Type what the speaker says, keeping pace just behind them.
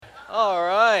All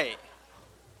right.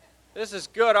 This is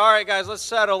good. All right, guys, let's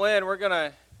settle in. We're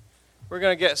gonna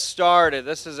get started.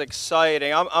 This is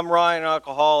exciting. I'm Ryan,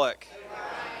 alcoholic.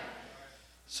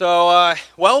 So,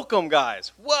 welcome,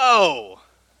 guys. Whoa,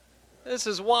 this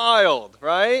is wild,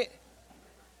 right?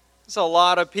 It's a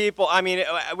lot of people. I mean,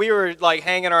 we were like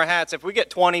hanging our hats. If we get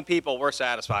 20 people, we're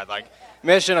satisfied. Like,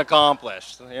 mission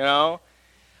accomplished. You know.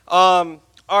 All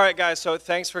right, guys. So,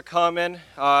 thanks for coming.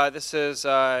 This is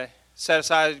set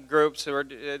aside groups.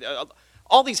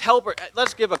 All these helpers.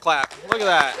 Let's give a clap. Look at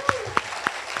that.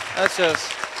 That's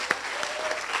just.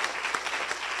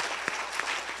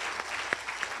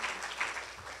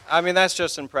 I mean, that's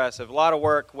just impressive. A lot of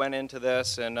work went into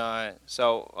this, and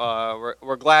so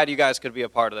we're glad you guys could be a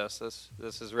part of this.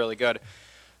 This is really good.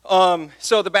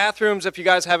 So the bathrooms, if you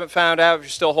guys haven't found out, if you're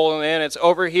still holding in, it's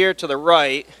over here to the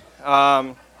right.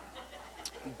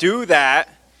 Do that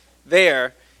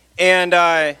there.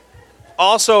 And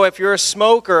also, if you're a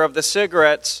smoker of the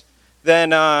cigarettes,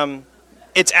 then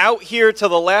it's out here to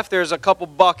the left. There's a couple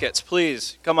buckets.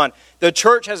 Please, come on. The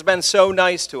church has been so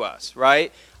nice to us,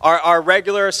 right? Our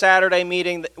regular Saturday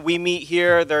meeting, we meet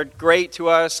here. They're great to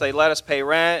us. They let us pay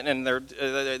rent, and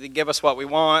they give us what we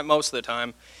want most of the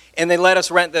time. And they let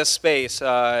us rent this space,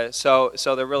 so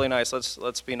they're really nice.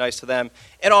 Let's be nice to them.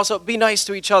 And also, be nice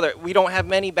to each other. We don't have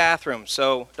many bathrooms,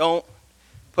 so don't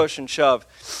push and shove.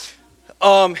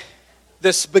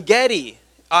 The spaghetti,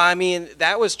 I mean,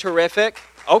 that was terrific.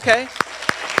 Okay.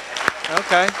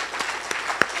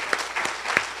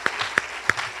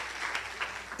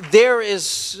 There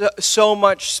is so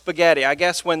much spaghetti. I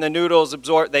guess when the noodles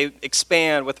absorb, they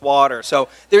expand with water. So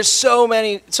there's so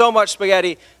much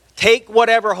spaghetti. Take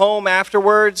whatever home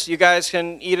afterwards. You guys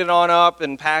can eat it on up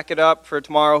and pack it up for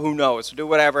tomorrow. Who knows? Do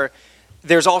whatever.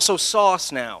 There's also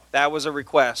sauce now. That was a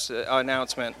request,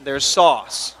 announcement. There's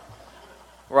sauce.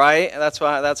 Right? That's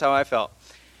how I felt.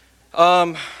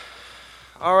 All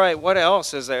right, what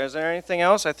else is there? Is there anything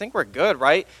else? I think we're good,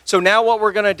 right? So now what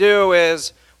we're going to do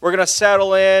is we're going to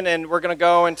settle in, and we're going to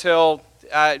go until,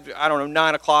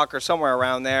 9 o'clock or somewhere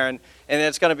around there, and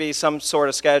it's going to be some sort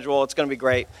of schedule. It's going to be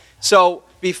great. So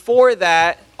before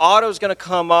that, Otto's going to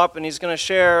come up, and he's going to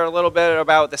share a little bit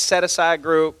about the set-aside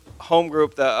group, home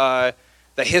group, the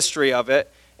history of it,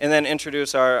 and then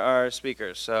introduce our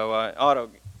speakers. So Otto,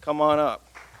 come on up.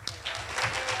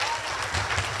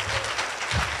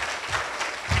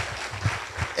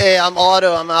 Hey, I'm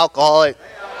Otto. I'm alcoholic.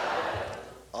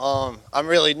 I'm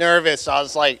really nervous. I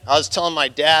was telling my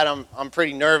dad I'm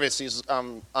pretty nervous.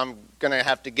 I'm gonna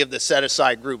have to give the set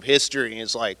aside group history.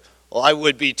 He's like, well, I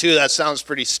would be too. That sounds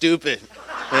pretty stupid,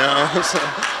 you know.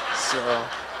 so,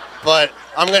 but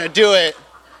I'm gonna do it.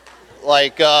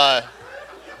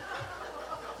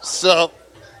 So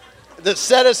the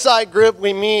set aside group,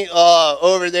 we meet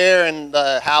over there in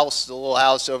the little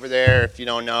house over there, if you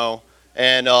don't know,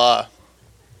 and.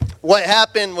 What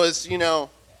happened was,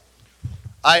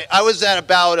 I was at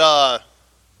about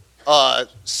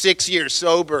 6 years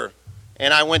sober,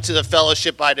 and I went to the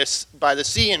fellowship by the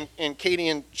sea, and Katie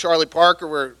and Charlie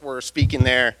Parker were speaking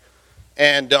there,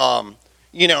 and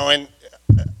and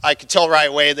I could tell right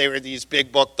away they were these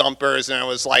big book thumpers, and I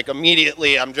was like,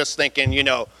 immediately, I'm just thinking,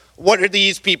 what are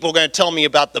these people going to tell me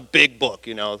about the big book?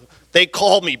 They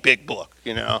call me Big Book,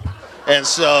 and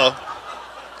so,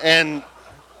 and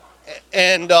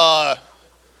I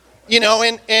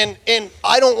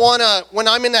don't want to, when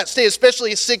I'm in that state,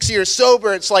 especially 6 years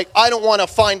sober, it's like, I don't want to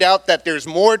find out that there's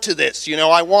more to this,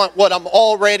 I want what I'm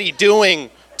already doing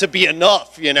to be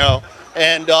enough, and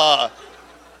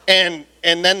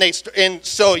then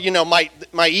so,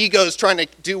 my ego's trying to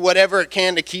do whatever it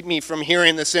can to keep me from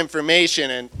hearing this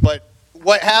information, but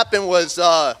what happened was,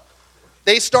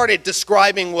 they started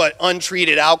describing what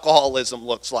untreated alcoholism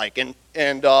looks like, and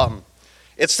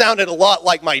it sounded a lot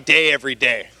like my day every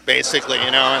day, basically,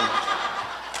 and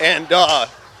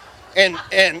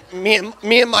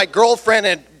me and my girlfriend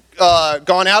had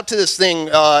gone out to this thing,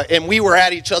 and we were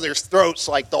at each other's throats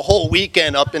like the whole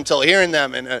weekend up until hearing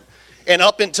them, and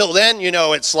up until then,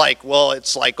 it's like, well,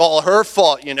 it's like all her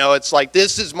fault, it's like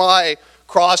this is my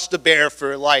cross to bear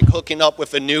for like hooking up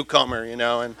with a newcomer, and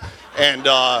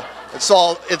it's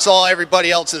all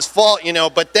everybody else's fault,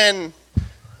 but then.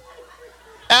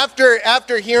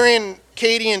 After hearing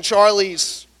Katie and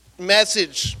Charlie's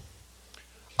message,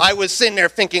 I was sitting there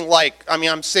thinking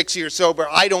I'm 6 years sober.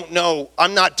 I don't know.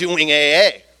 I'm not doing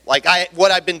AA.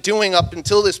 What I've been doing up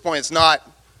until this point has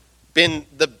not been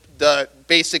the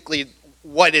basically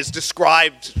what is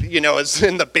described, as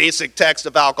in the basic text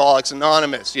of Alcoholics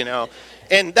Anonymous,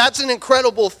 And that's an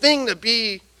incredible thing to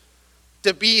be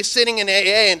sitting in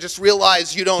AA and just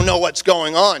realize you don't know what's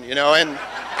going on,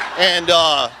 And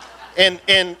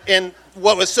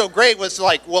what was so great was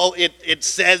like, well, it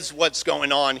says what's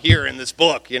going on here in this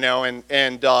book, you know,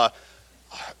 and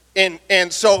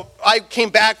so I came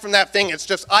back from that thing. It's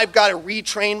just, I've got to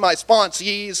retrain my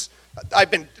sponsees.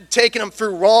 I've been taking them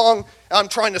through wrong. I'm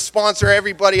trying to sponsor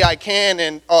everybody I can.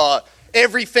 And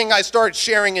everything I started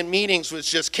sharing in meetings was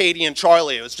just Katie and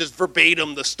Charlie. It was just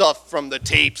verbatim the stuff from the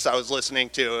tapes I was listening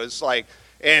to. It was like,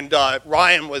 and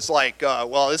Ryan was like,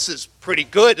 well, this is pretty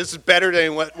good. This is better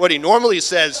than what he normally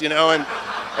says, you know.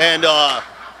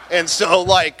 And so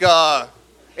like,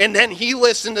 and then he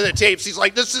listened to the tapes. He's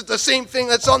like, this is the same thing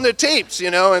that's on the tapes,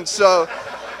 you know. And so,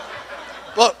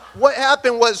 but what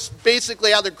happened was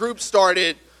basically how the group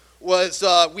started was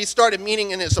we started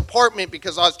meeting in his apartment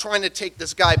because I was trying to take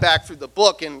this guy back through the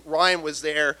book, and Ryan was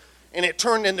there, and it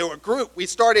turned into a group. We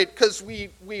started, because we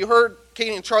heard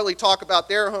Katie and Charlie talk about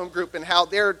their home group and how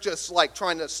they're just like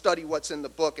trying to study what's in the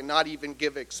book and not even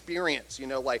give experience, you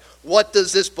know, like, what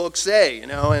does this book say, you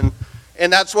know, and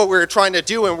that's what we were trying to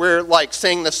do, and we're like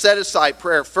saying the set-aside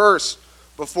prayer first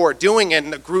before doing it,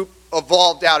 and the group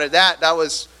evolved out of that. That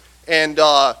was, and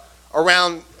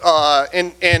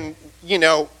you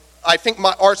know, I think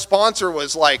our sponsor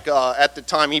was like, at the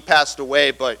time, he passed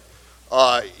away, but,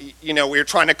 you know, we were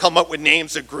trying to come up with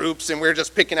names of groups, and we were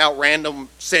just picking out random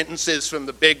sentences from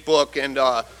the big book, and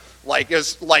like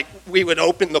we would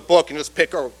open the book and just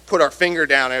put our finger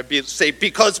down, and it'd say,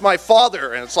 because my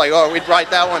father, and it's like, oh, we'd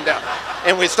write that one down,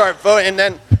 and we'd start voting, and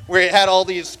then we had all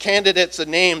these candidates of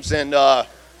names, and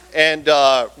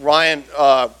Ryan,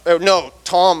 no,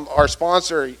 Tom, our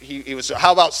sponsor, he was,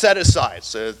 how about set aside?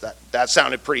 So that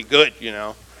sounded pretty good, you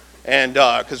know, and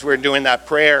because we were doing that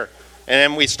prayer, and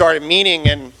then we started meeting,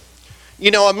 and you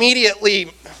know,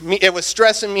 immediately it was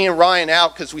stressing me and Ryan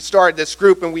out because we started this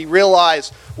group and we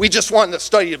realized we just wanted to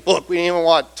study the book. We didn't even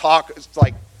want to talk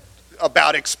like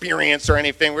about experience or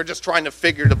anything. We're just trying to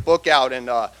figure the book out, and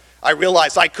I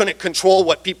realized I couldn't control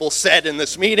what people said in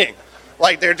this meeting.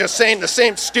 Like, they're just saying the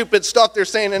same stupid stuff they're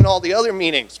saying in all the other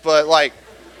meetings. But, like,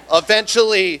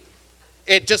 eventually,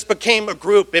 it just became a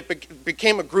group. It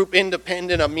became a group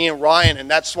independent of me and Ryan. And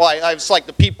that's why I was like,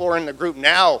 the people who are in the group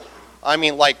now, I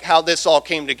mean, like, how this all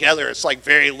came together, it's like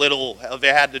very little of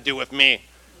it had to do with me.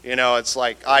 You know, it's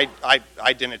like I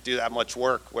didn't do that much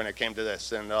work when it came to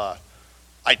this. And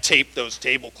I taped those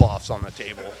tablecloths on the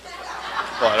table.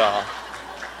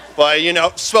 But you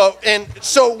know, so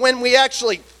when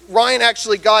Ryan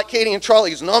actually got Katie and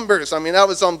Charlie's numbers, I mean, that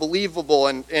was unbelievable,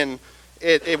 and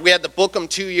we had to book them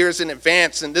 2 years in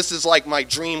advance, and this is like my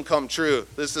dream come true.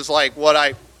 This is like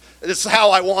this is how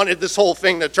I wanted this whole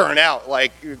thing to turn out,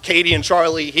 like Katie and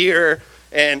Charlie here,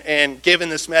 and giving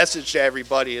this message to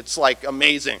everybody. It's like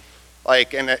amazing,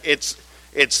 like, and it's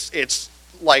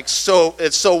like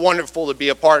it's so wonderful to be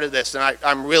a part of this, and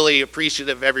I'm really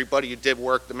appreciative of everybody who did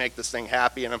work to make this thing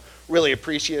happy, and I'm really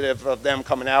appreciative of them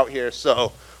coming out here.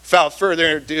 So without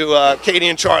further ado, Katie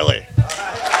and Charlie.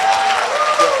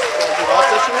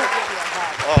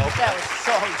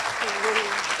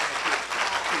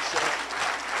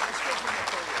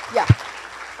 Yeah.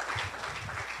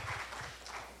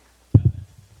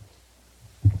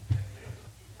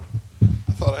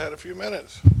 I thought I had a few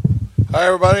minutes. Hi,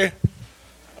 everybody.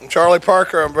 I'm Charlie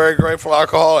Parker. I'm a very grateful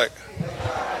alcoholic.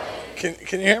 Can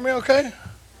you hear me okay?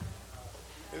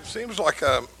 It seems like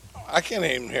I can't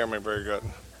even hear me very good.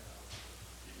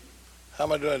 How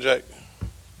am I doing, Jake?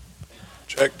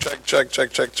 Check. Hey.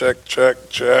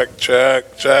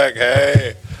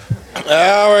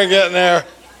 Now we're getting there.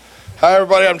 Hi,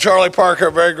 everybody. I'm Charlie Parker,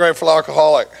 a very grateful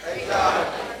alcoholic.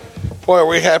 Boy, are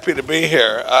we happy to be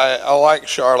here. I like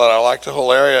Charlotte. I like the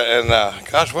whole area. And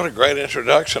gosh, what a great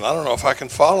introduction. I don't know if I can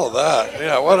follow that.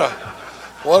 Yeah, what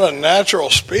a natural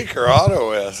speaker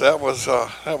Otto is. That was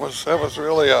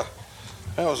really that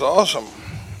was awesome.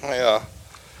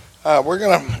 We're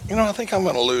gonna, I think I'm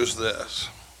gonna lose this.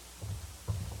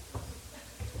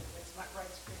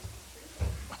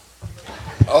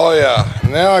 Oh yeah,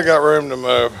 now I got room to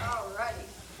move.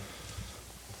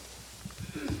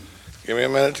 Give me a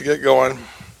minute to get going.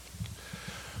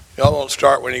 Y'all don't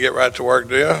start when you get right to work,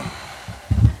 do you?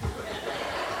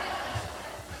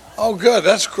 Oh, good.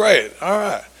 That's great. All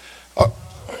right. Oh.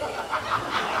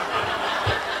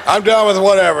 I'm done with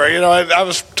whatever. I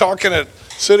was talking at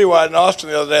Citywide in Austin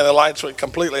the other day, and the lights went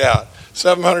completely out.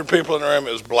 700 people in the room.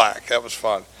 It was black. That was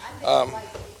fun. I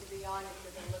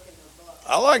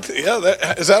liked it. Yeah.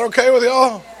 Is that okay with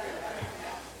y'all?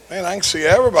 Man, I can see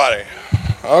everybody.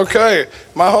 Okay,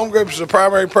 my home group is a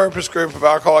primary purpose group of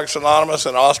Alcoholics Anonymous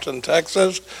in Austin,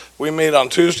 Texas. We meet on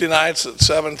Tuesday nights at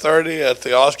 7:30 at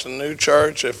the Austin New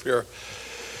Church. If you're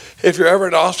if you're ever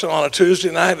in Austin on a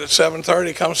Tuesday night at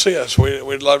 7:30, come see us.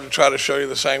 We'd love to try to show you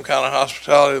the same kind of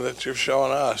hospitality that you're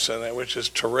showing us, which is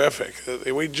terrific.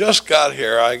 We just got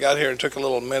here. I got here and took a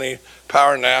little mini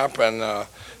power nap and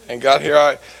got here.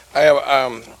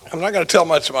 I'm not going to tell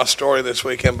much of my story this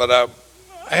weekend, but I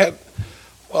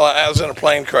was in a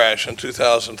plane crash in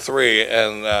 2003,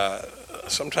 and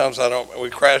sometimes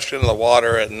we crashed into the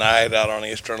water at night out on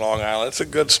eastern Long Island. It's a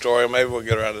good story. Maybe we'll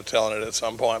get around to telling it at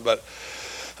some point. But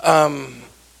I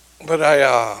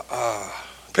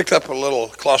picked up a little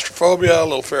claustrophobia, a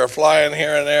little fear of flying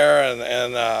here and there, and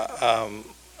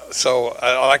so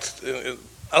I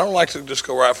don't like to just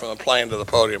go right from the plane to the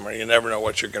podium, or you never know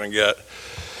what you're going to get.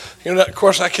 Of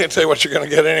course, I can't tell you what you're going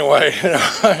to get anyway.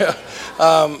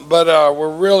 But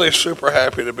we're really super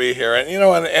happy to be here,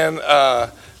 and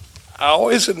I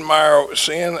always admire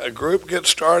seeing a group get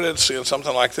started, seeing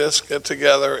something like this get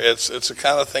together. It's the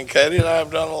kind of thing Katie and I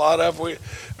have done a lot of. We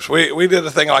did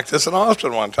a thing like this in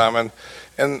Austin one time, but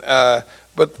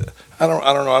I don't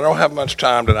know. I don't have much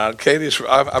time tonight.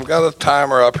 I've got a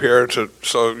timer up here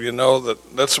so you know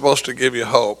that's supposed to give you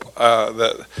hope.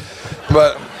 But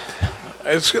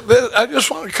I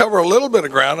just want to cover a little bit of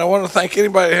ground. I want to thank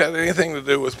anybody who had anything to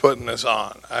do with putting this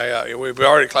on. We've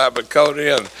already clapped at Cody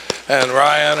and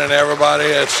Ryan and everybody.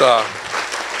 It's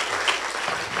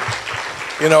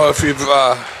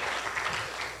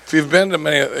if you've been to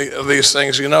many of these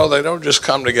things, they don't just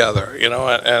come together. And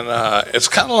it's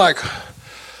kind of like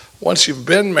once you've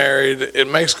been married, it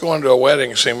makes going to a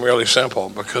wedding seem really simple,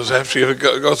 because after you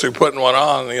go through putting one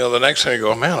on, the next thing you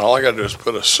go, man, all I got to do is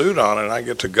put a suit on and I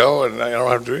get to go and I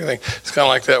don't have to do anything. It's kind of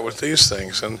like that with these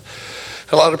things. And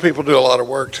a lot of people do a lot of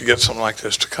work to get something like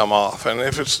this to come off. And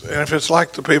if it's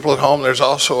like the people at home, there's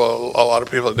also a lot of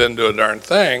people that didn't do a darn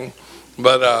thing.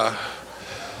 But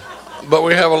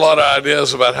we have a lot of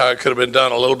ideas about how it could have been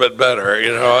done a little bit better,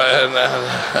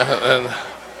 and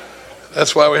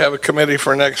that's why we have a committee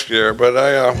for next year. But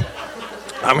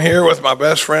I'm here with my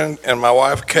best friend and my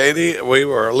wife, Katie. We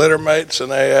were litter mates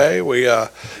in AA. We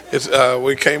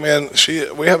came in.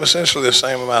 We have essentially the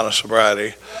same amount of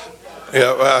sobriety.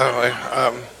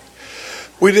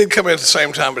 We did come in at the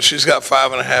same time, but she's got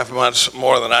 5.5 months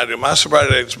more than I do. My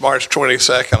sobriety date is March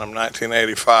 22nd of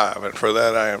 1985, and for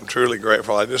that I am truly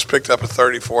grateful. I just picked up a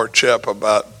 34 chip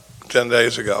about 10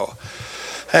 days ago.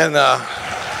 And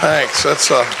thanks.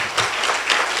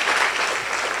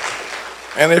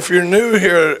 And if you're new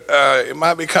here, it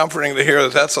might be comforting to hear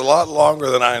that that's a lot longer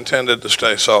than I intended to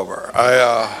stay sober.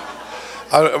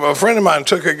 A friend of mine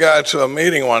took a guy to a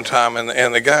meeting one time,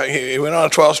 and the guy, he went on a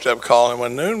 12-step call, and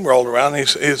when noon rolled around, he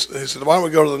said, why don't we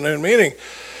go to the noon meeting?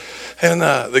 And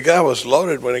the guy was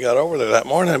loaded when he got over there that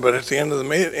morning, but at the end of the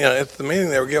meeting,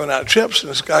 they were giving out chips, and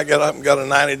this guy got up and got a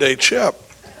 90-day chip.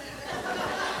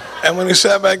 And when he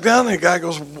sat back down, the guy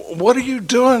goes, what are you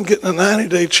doing getting a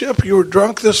 90-day chip? You were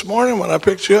drunk this morning when I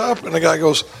picked you up. And the guy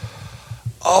goes,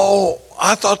 oh,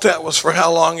 I thought that was for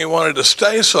how long you wanted to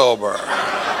stay sober.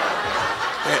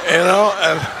 And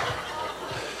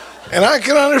I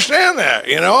can understand that,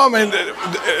 I mean,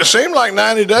 it seemed like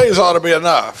 90 days ought to be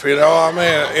enough,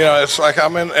 it's like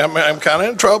I'm kind of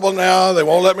in trouble now. They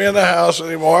won't let me in the house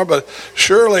anymore, but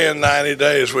surely in 90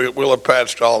 days we'll have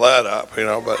patched all that up,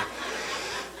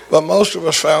 But most of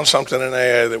us found something in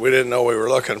AA that we didn't know we were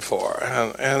looking for.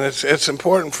 And it's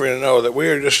important for you to know that we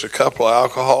are just a couple of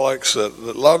alcoholics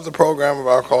that love the program of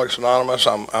Alcoholics Anonymous.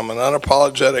 I'm an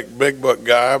unapologetic big book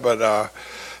guy, but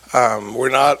we're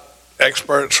not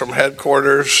experts from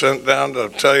headquarters sent down to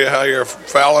tell you how you're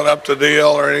fouling up the deal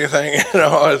or anything.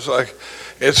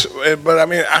 But I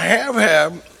mean, I have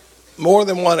had more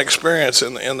than one experience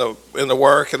in the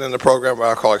work and in the program of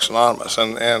Alcoholics Anonymous.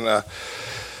 And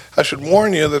I should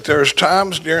warn you that there's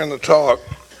times during the talk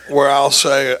where I'll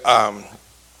say,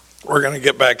 we're going to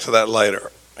get back to that later.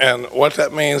 And what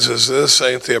that means is this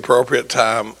ain't the appropriate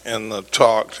time in the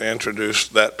talk to introduce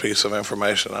that piece of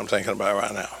information I'm thinking about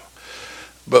right now.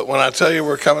 But when I tell you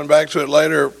we're coming back to it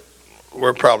later,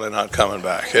 we're probably not coming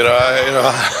back.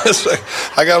 I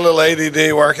got a little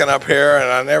ADD working up here, and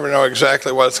I never know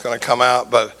exactly what's going to come out.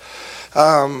 But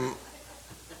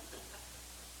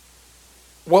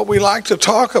what we like to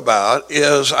talk about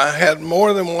is I had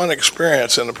more than one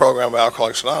experience in the program of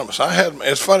Alcoholics Anonymous.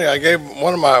 It's funny, I gave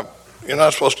one of my, you're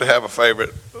not supposed to have a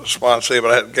favorite sponsee,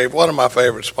 but I gave one of my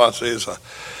favorite sponsees a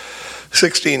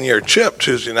 16-year chip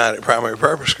Tuesday night at Primary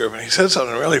Purpose Group, and he said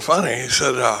something really funny. He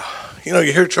said, you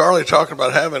hear Charlie talking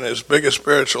about having his biggest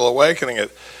spiritual awakening at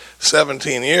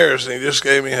 17 years, and he just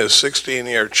gave me his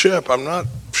 16-year chip. I'm not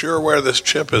sure where this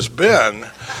chip has been,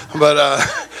 but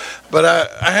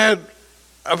I had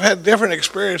I've had different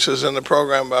experiences in the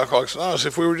program by Alcoholics Anonymous.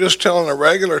 If we were just telling a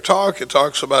regular talk, it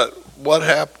talks about what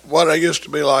I used to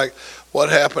be like, what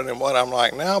happened, and what I'm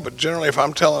like now. But generally, if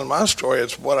I'm telling my story,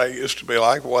 it's what I used to be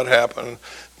like, what happened,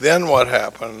 then what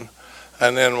happened,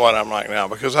 and then what I'm like now.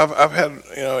 Because I've had,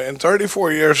 in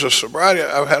 34 years of sobriety,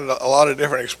 I've had a lot of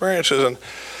different experiences. And,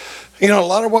 a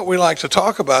lot of what we like to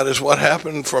talk about is what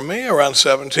happened for me around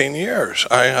 17 years.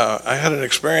 I had an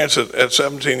experience at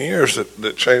 17 years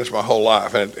that changed my whole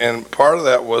life. And part of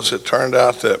that was it turned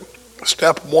out that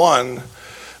step one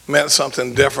meant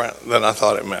something different than I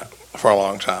thought it meant for a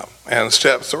long time. And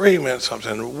step three meant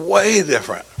something way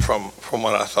different from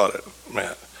what I thought it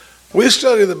meant. We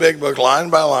study the Big Book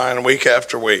line by line, week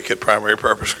after week at Primary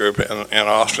Purpose Group in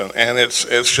Austin, and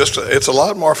it's a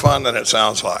lot more fun than it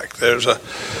sounds like. There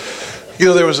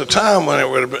was a time when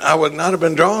I would not have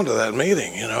been drawn to that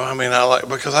meeting.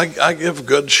 Because I give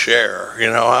good share.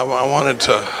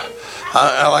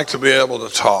 I like to be able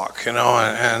to talk. And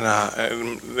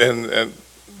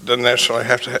doesn't necessarily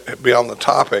have to be on the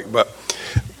topic, but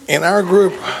in our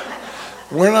group,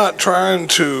 we're not trying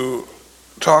to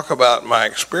talk about my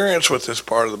experience with this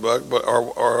part of the book, but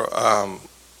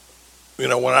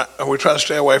we try to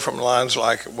stay away from lines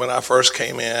like when I first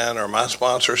came in or my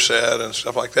sponsor said and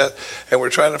stuff like that. And we're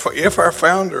trying to, if our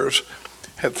founders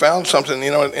had found something,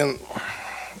 in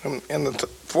the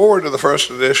forward to the first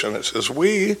edition, it says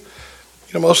we.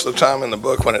 Most of the time in the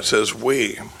book when it says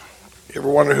we, you ever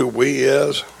wonder who we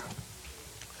is?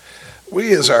 We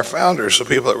is our founders, the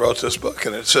people that wrote this book,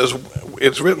 and it says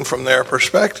it's written from their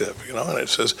perspective, and it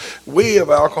says we of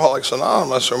Alcoholics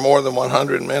Anonymous are more than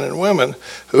 100 men and women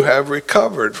who have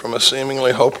recovered from a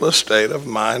seemingly hopeless state of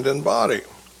mind and body.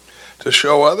 To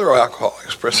show other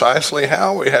alcoholics precisely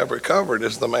how we have recovered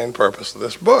is the main purpose of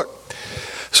this book.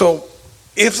 So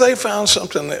if they found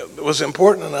something that was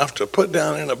important enough to put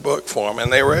down in a book form,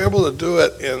 and they were able to do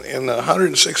it in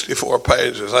 164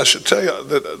 pages, I should tell you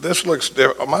that this looks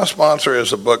different. My sponsor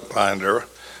is a book binder.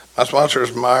 My sponsor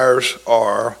is Myers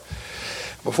R.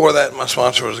 Before that, my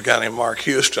sponsor was a guy named Mark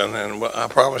Houston, and I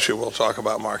promise you we'll talk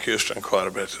about Mark Houston quite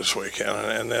a bit this weekend.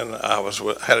 And then I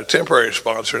had a temporary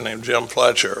sponsor named Jim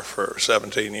Fletcher for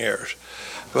 17 years.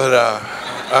 But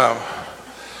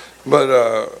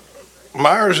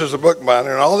Myers is a book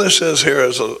binder, and all this is here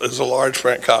is a large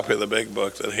print copy of the Big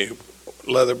Book that he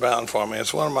leather bound for me.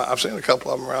 It's one of my. I've seen a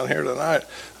couple of them around here tonight.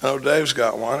 I know Dave's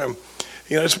got one, and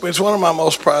it's one of my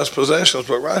most prized possessions.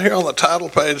 But right here on the title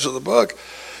page of the book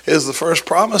is the first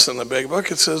promise in the Big Book.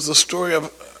 It says the story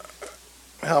of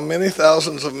how many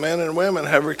thousands of men and women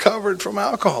have recovered from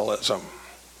alcoholism.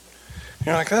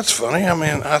 You're like, that's funny.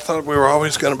 I thought we were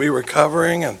always going to be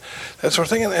recovering and that sort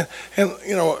of thing. And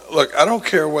look, I don't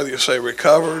care whether you say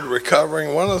recovered,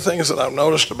 recovering. One of the things that I've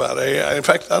noticed about AA, in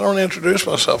fact, I don't introduce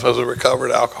myself as a recovered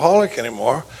alcoholic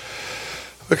anymore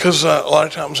because a lot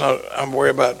of times I'm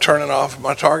worried about turning off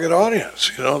my target audience,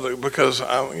 because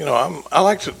I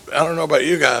like to, I don't know about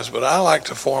you guys, but I like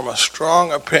to form a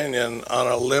strong opinion on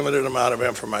a limited amount of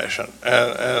information.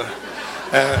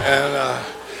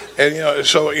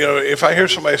 So if I hear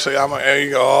somebody say,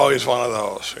 he's one of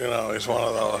those, he's one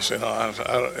of those,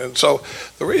 and so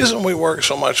the reason we work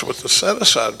so much with the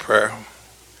set-aside prayer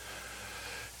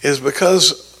is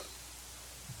because,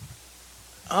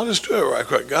 I'll just do it right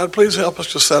quick. God, please help us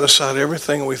to set aside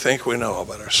everything we think we know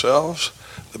about ourselves,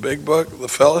 the Big Book, the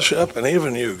fellowship, and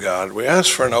even you, God. We ask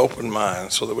for an open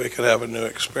mind so that we can have a new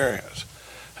experience.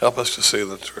 Help us to see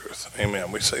the truth.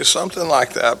 Amen. We say something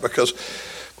like that because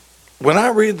when I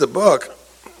read the book,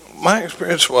 my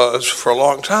experience was, for a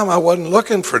long time, I wasn't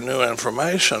looking for new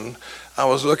information. I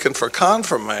was looking for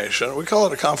confirmation. We call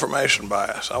it a confirmation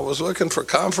bias. I was looking for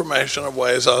confirmation of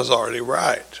ways I was already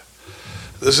right.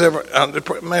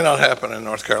 It may not happen in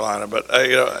North Carolina, but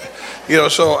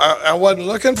so I wasn't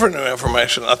looking for new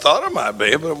information. I thought it might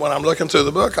be, but when I'm looking through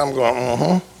the book, I'm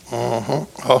going,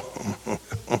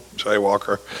 Jay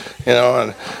Walker,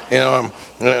 I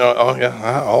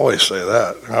always say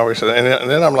that. And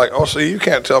then I'm like, see, you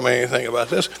can't tell me anything about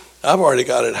this. I've already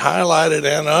got it highlighted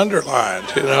and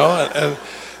underlined,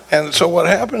 and so what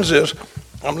happens is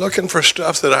I'm looking for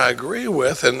stuff that I agree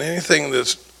with, and anything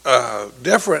that's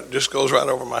different just goes right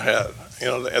over my head.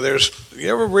 You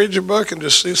ever read your book and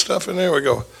just see stuff in there? We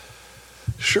go,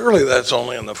 surely that's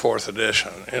only in the 4th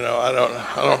edition. I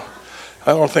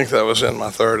don't think that was in my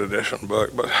 3rd edition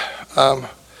book, but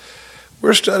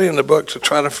we're studying the book to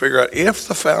try to figure out if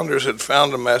the founders had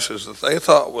found a message that they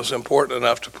thought was important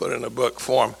enough to put in a book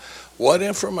form, what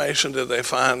information did they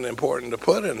find important to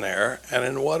put in there, and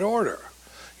in what order?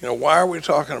 Why are we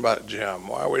talking about Jim?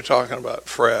 Why are we talking about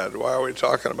Fred? Why are we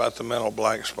talking about the mental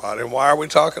blank spot? And why are we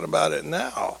talking about it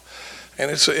now? And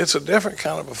it's a different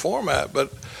kind of a format,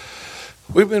 but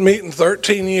we've been meeting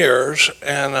 13 years,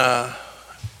 and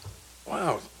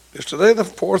wow, is today the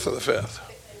 4th or the 5th?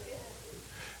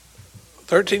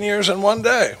 13 years in one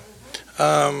day.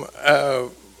 And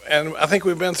I think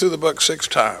we've been through the book 6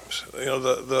 times.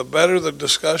 The better the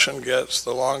discussion gets,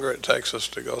 the longer it takes us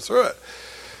to go through it.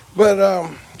 But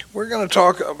we're going to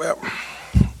talk about,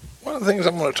 one of the things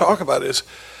I'm going to talk about is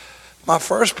my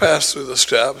first pass through the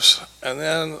steps, and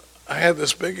then I had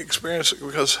this big experience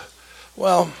because,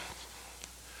 well,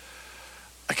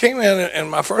 I came in and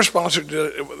my first sponsor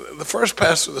did it. The first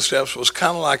pass through the steps was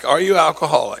kind of like, are you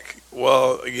alcoholic?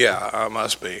 Well, yeah, I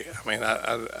must be. I mean,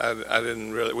 I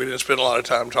didn't really, we didn't spend a lot of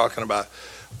time talking about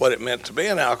what it meant to be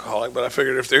an alcoholic, but I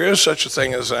figured if there is such a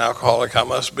thing as an alcoholic, I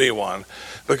must be one,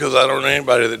 because I don't know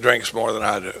anybody that drinks more than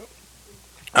I do.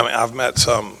 I mean, I've met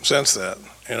some since then.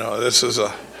 I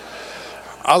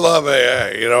love AA.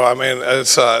 I mean,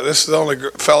 this is the only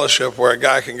fellowship where a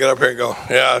guy can get up here and go,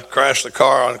 yeah, I crashed the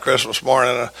car on Christmas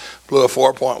morning and blew a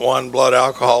 4.1 blood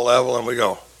alcohol level, and we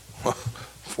go,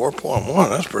 4.1,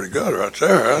 that's pretty good right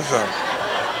there.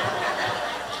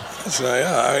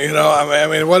 I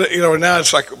mean, what, now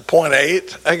it's like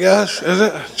 0.8, I guess, is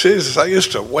it? Jesus, I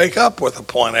used to wake up with a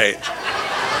 0.8.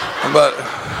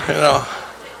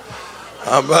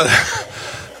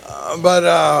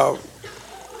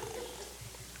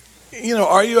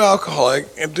 Are you alcoholic,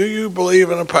 and do you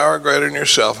believe in a power greater than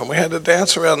yourself? And we had to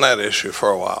dance around that issue for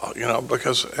a while,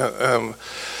 because, I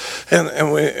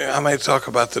may talk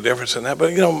about the difference in that,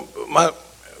 but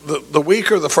the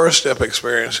weaker the first step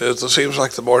experience is, it seems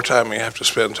like the more time you have to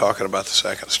spend talking about the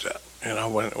second step.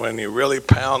 When you really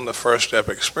pound the first step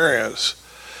experience,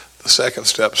 the second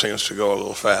step seems to go a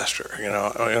little faster.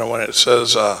 When it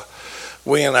says,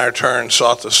 we in our turn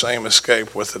sought the same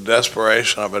escape with the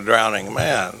desperation of a drowning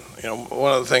man.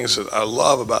 One of the things that I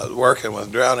love about working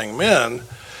with drowning men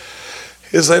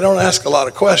is they don't ask a lot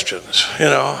of questions.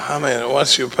 I mean,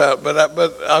 once you, but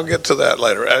I'll get to that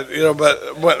later.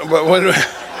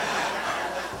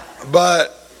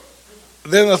 But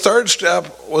then the third step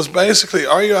was basically,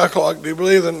 are you alcoholic? Do you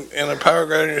believe in a power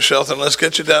greater than yourself? Then let's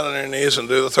get you down on your knees and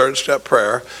do the third step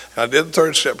prayer. And I did the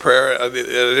third step prayer. I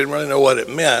didn't really know what it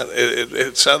meant.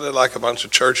 It sounded like a bunch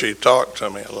of churchy talk to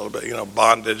me a little bit,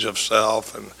 bondage of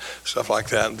self and stuff like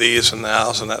that, and these and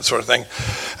nows and that sort of thing.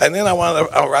 And then I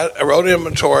wrote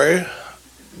inventory,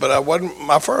 but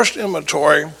my first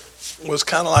inventory was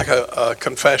kind of like a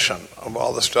confession of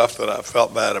all the stuff that I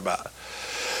felt bad about.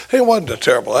 It wasn't a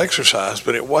terrible exercise,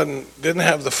 but it didn't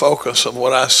have the focus of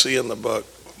what I see in the book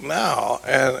now.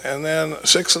 And then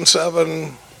 6 and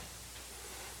 7,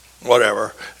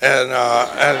 whatever. And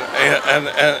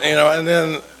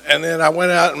then I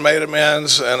went out and made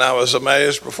amends, and I was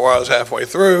amazed before I was halfway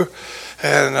through.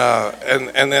 And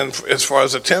then as far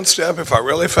as the 10th step, if I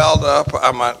really fouled up,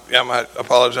 I might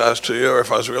apologize to you, or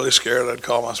if I was really scared, I'd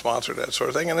call my sponsor, that sort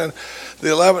of thing. And then the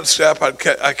 11th step, I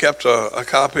kept a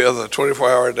copy of the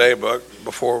 24-hour day book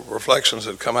before Reflections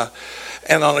had come out.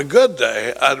 And on a good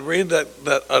day, I'd read a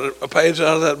page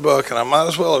out of that book, and I might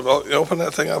as well have opened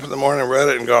that thing up in the morning and read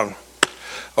it and gone,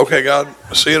 okay, God,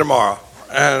 I'll see you tomorrow.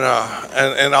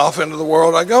 And off into the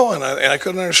world I go, and I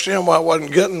couldn't understand why I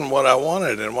wasn't getting what I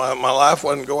wanted, and why my life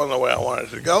wasn't going the way I wanted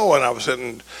it to go, and I was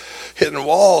hitting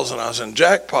walls, and I was in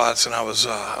jackpots, and I was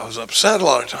upset a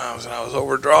lot of times, and I was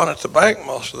overdrawn at the bank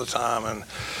most of the time,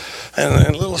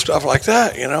 and little stuff like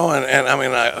that, and I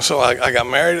mean, I got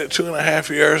married at 2.5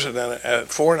 years, and then at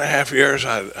 4.5 years,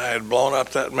 I had blown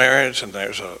up that marriage, and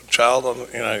there's a child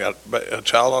I got a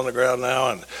child on the ground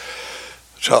now, and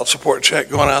child support check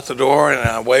going out the door, and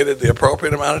I waited the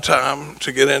appropriate amount of time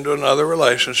to get into another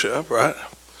relationship, right?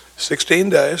 16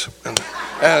 days, and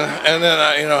then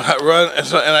I run,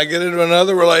 and I get into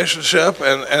another relationship,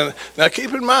 and now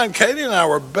keep in mind, Katie and I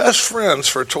were best friends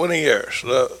for 20 years,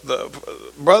 the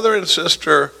brother and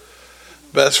sister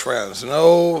best friends,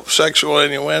 no sexual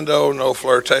innuendo, no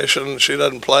flirtation. She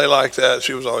doesn't play like that.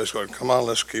 She was always going, come on,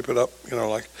 let's keep it up,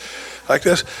 like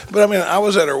this. But I mean, I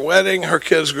was at her wedding. Her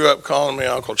kids grew up calling me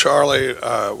Uncle Charlie.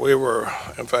 We were,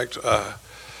 in fact,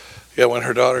 when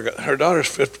her daughter's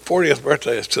 40th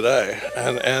birthday is today,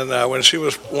 and when she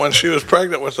was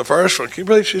pregnant with the first one, can you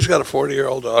believe she's got a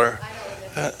 40-year-old daughter?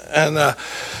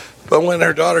 But when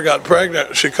her daughter got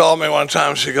pregnant, she called me one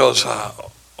time. She goes,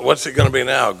 "What's it going to be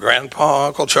now, Grandpa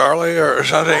Uncle Charlie or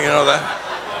something?"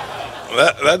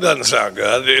 That doesn't sound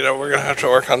good. We're going to have to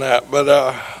work on that,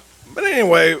 But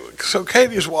anyway, so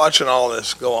Katie's watching all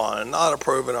this go on and not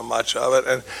approving of much of it.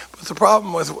 But the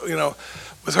problem with,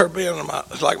 with her being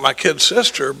like my kid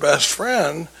sister, best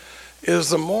friend,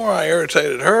 is the more I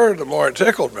irritated her, the more it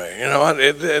tickled me.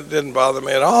 It didn't bother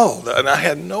me at all. And I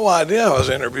had no idea I was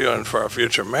interviewing for a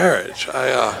future marriage.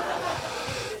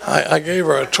 I gave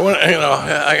her a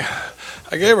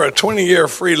 20-year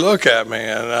free look at me,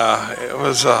 and it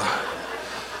was.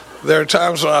 There are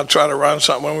times when I'd try to run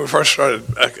something. When we first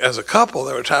started as a couple,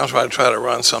 there were times when I'd try to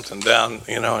run something down,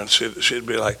 and she'd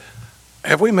be like,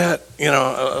 "Have we met?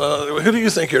 Who do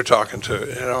you think you're talking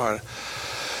to?"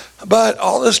 But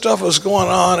all this stuff was going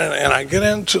on, and I get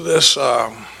into this.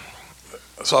 So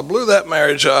I blew that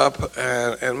marriage up,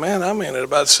 and man, I mean, in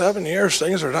about 7 years,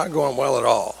 things are not going well at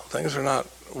all. Things are not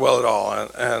well at all,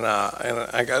 and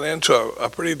I got into a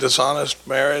pretty dishonest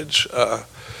marriage.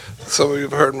 Some of you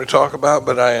have heard me talk about,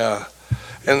 but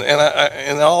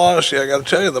in all honesty, I got to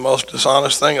tell you, the most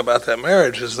dishonest thing about that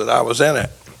marriage is that I was in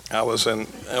it. And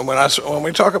when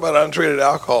we talk about untreated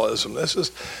alcoholism, this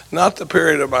is not the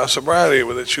period of my sobriety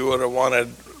that you would have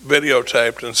wanted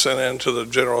videotaped and sent into the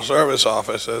General Service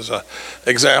Office as an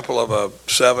example of a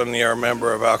 7-year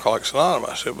member of Alcoholics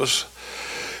Anonymous. It was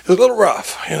a little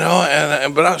rough,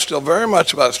 but I'm still very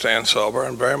much about staying sober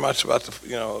and very much about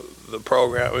the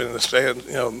program and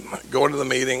going to the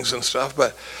meetings and stuff.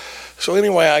 But so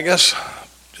anyway, I guess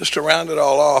just to round it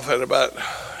all off, at about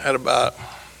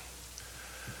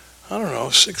I don't know,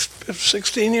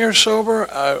 16 years sober.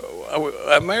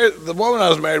 I married the woman I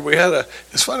was married.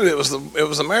 It's funny. It was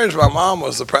the marriage my mom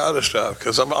was the proudest of,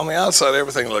 because on the outside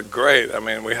everything looked great. I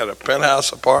mean, we had a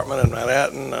penthouse apartment in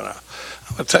Manhattan, and I'm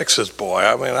a Texas boy.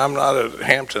 I mean, I'm not a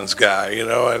Hamptons guy,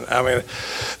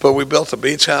 but we built a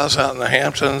beach house out in the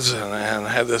Hamptons and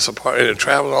had this apartment and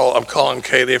traveled all. I'm calling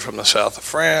Katie from the south of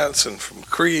France and from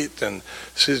Crete, and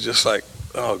she's just like,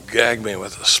 oh, gag me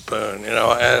with a spoon,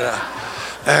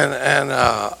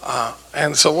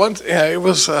 and so it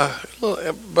was a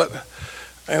little, but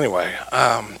anyway.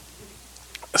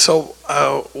 So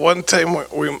one time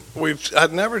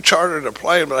I'd never chartered a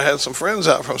plane, but I had some friends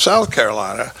out from South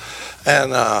Carolina,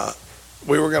 and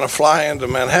we were going to fly into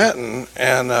Manhattan,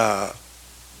 and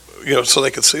so they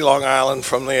could see Long Island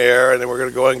from the air, and then we're going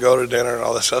to go to dinner and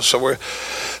all this stuff. So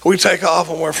we take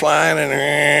off and we're flying,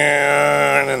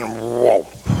 and whoa,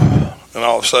 and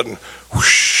all of a sudden,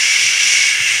 whoosh,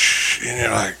 and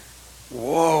you're like,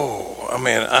 whoa. I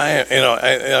mean,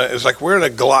 it's like we're in a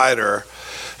glider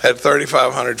at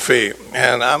 3,500 feet,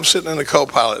 and I'm sitting in the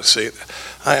co-pilot seat.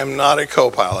 I am not a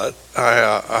co-pilot.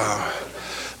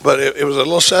 But it was a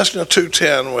little Cessna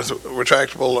 210 with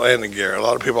retractable landing gear. A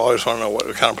lot of people always want to know what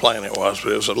kind of plane it was,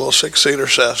 but it was a little 6-seater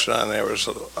Cessna, and there was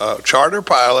a charter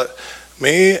pilot,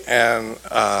 me, and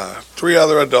 3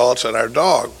 other adults, and our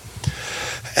dog.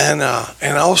 And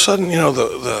all of a sudden,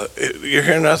 you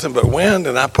hear nothing but wind,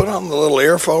 and I put on the little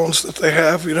earphones that they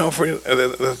have,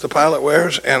 that the pilot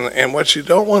wears, and what you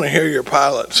don't want to hear your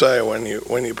pilot say when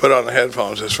you put on the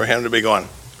headphones is for him to be going,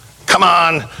 come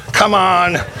on, come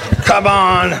on, come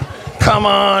on, come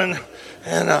on.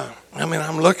 And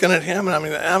I'm looking at him, and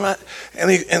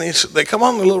they come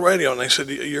on the little radio, and they said,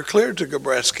 you're cleared to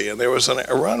Gabreski. And there was a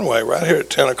runway right here at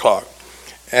 10 o'clock.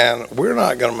 And we're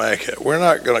not going to make it. We're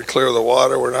not going to clear the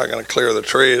water. We're not going to clear the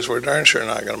trees. We're darn sure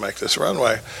not going to make this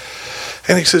runway.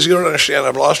 And he says, you don't understand.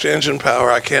 I've lost engine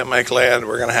power. I can't make land.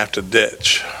 We're going to have to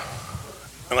ditch.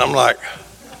 And I'm like,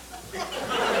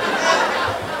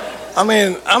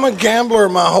 I'm a gambler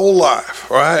my whole life,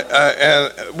 right?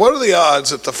 And what are the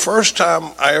odds that the first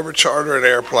time I ever charter an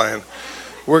airplane,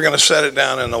 we're going to set it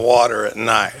down in the water at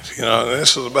night? And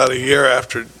this was about a year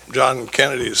after John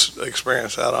Kennedy's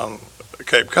experience out on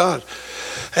Cape Cod.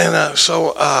 And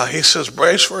so he says,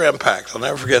 brace for impact. I'll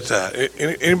never forget that.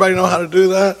 Anybody know how to do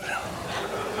that?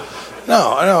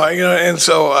 No, I know. And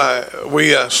so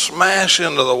we smash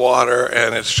into the water,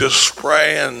 and it's just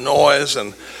spray and noise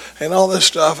and all this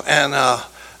stuff, and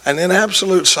then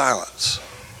absolute silence.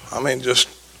 And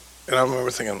I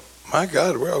remember thinking, my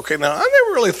God, we're okay. Now, I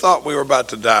never really thought we were about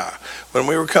to die. When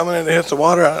we were coming in to hit the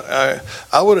water,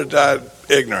 I would have died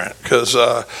ignorant, because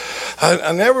I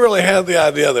never really had the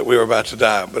idea that we were about to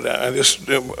die, but I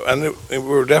knew we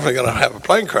were definitely going to have a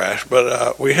plane crash.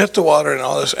 But we hit the water and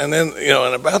all this, and then,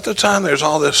 and about the time there's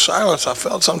all this silence, I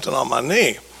felt something on my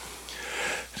knee.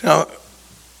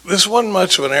 This wasn't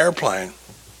much of an airplane.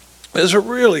 It was a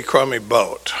really crummy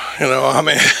boat,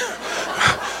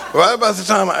 Right about the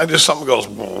time something goes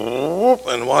whoop,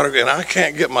 and water, and I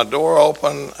can't get my door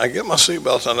open. I get my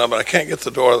seatbelt undone, but I can't get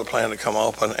the door of the plane to come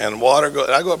open. And water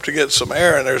I go up to get some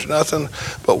air, and there's nothing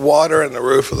but water in the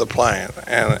roof of the plane.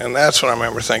 And that's when I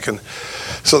remember thinking,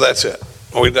 so that's it.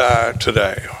 We die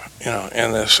today.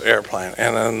 in this airplane.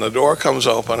 And then the door comes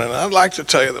open, and I'd like to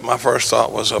tell you that my first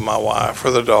thought was of my wife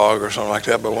or the dog or something like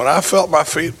that. But when I felt my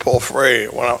feet pull free,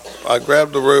 when I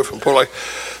grabbed the roof and pulled, like,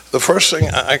 the first thing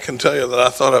I can tell you that I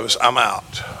thought of is, I'm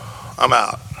out. I'm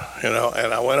out, And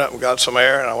I went up and got some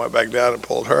air, and I went back down and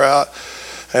pulled her out.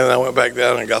 And then I went back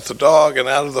down and got the dog. And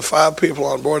out of the 5 people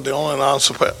on board, the only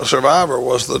non-survivor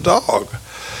was the dog.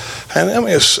 And I mean,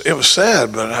 it was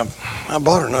sad, but I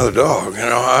bought another dog,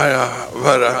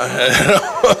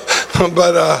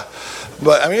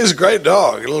 but I mean, he's a great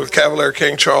dog, a little Cavalier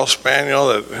King Charles Spaniel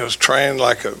that was trained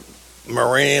like a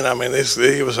Marine. I mean,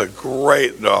 he was a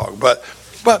great dog,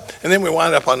 and then we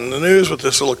wind up on the news with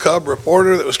this little cub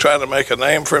reporter that was trying to make a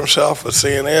name for himself with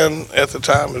CNN at the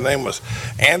time. His name was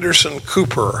Anderson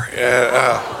Cooper.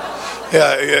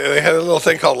 Yeah, they had a little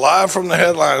thing called Live from the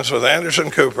Headlines with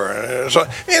Anderson Cooper. So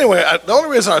anyway, the only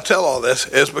reason I tell all this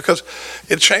is because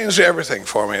it changed everything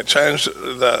for me. It changed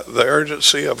the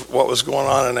urgency of what was going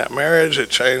on in that marriage. It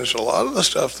changed a lot of the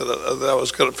stuff that I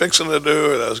was fixing to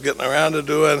do, that I was getting around to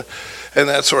doing, and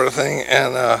that sort of thing.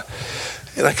 And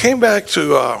I came back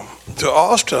to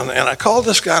Austin, and I called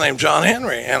this guy named John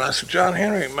Henry, and I said, John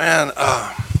Henry, man,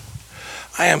 I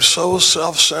am so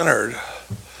self-centered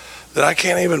that I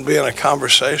can't even be in a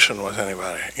conversation with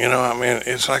anybody. I mean,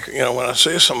 it's like, when I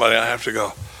see somebody, I have to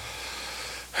go,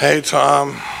 hey,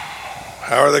 Tom,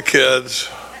 how are the kids?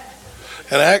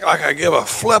 And act like I give a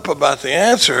flip about the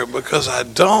answer, because I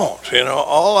don't.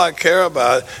 All I care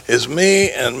about is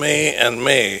me and me and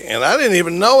me. And I didn't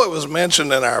even know it was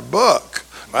mentioned in our book.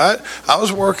 Right? I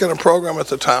was working a program at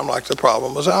the time like the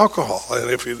problem was alcohol. And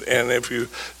if you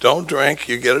don't drink,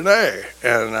 you get an A.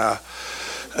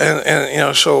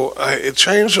 And so it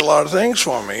changed a lot of things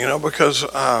for me, because,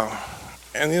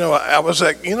 I was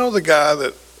like, the guy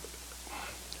that,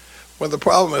 when the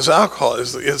problem is alcohol,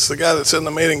 is the guy that's in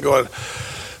the meeting going,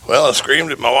 well, I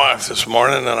screamed at my wife this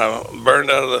morning, and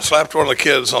I slapped one of the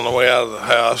kids on the way out of the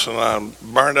house, and I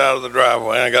burned out of the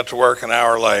driveway, and I got to work an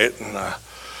hour late, and I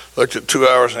looked at 2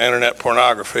 hours of internet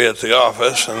pornography at the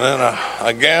office, and then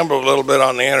I gambled a little bit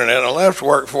on the internet, and I left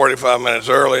work 45 minutes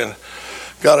early, and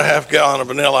got a half gallon of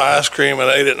vanilla ice cream and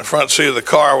ate it in the front seat of the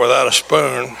car without a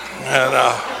spoon.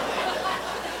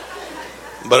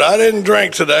 But I didn't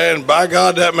drink today, and by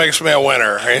God, that makes me a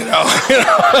winner. And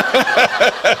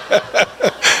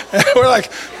we're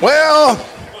like, well,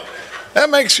 that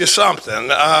makes you something.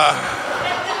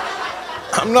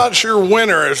 I'm not sure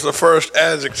winner is the first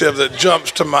adjective that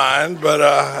jumps to mind, but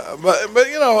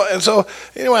and so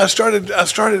anyway, I started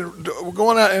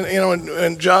going out,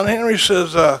 and John Henry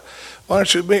says, why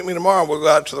don't you meet me tomorrow? We'll go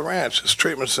out to the ranch, this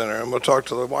treatment center, and we'll talk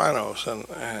to the winos.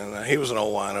 And he was an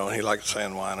old wino, and he liked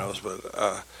saying winos. But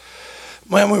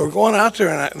man, we were going out there,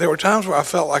 and there were times where I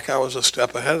felt like I was a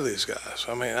step ahead of these guys.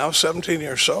 I mean, I was 17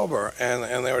 years sober, and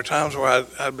there were times where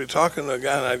I'd be talking to a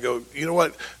guy, and I'd go, you know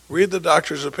what? Read the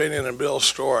doctor's opinion and Bill's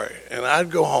story. And I'd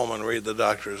go home and read the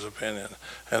doctor's opinion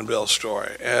and Bill's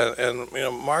story. And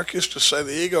Mark used to say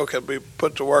the ego can be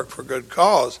put to work for good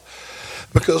cause,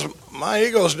 because my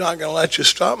ego's not going to let you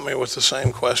stump me with the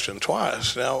same question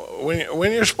twice. Now,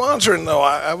 when you're sponsoring, though,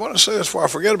 I want to say this before I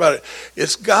forget about it,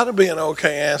 it's got to be an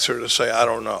okay answer to say, I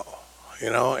don't know.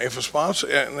 If a sponsor,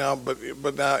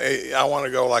 but now I want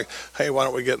to go like, hey, why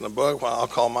don't we get in the book? Well, I'll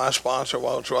call my sponsor.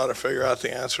 Well, I'll try to figure out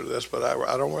the answer to this, but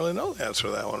I don't really know the answer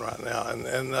to that one right now.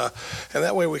 And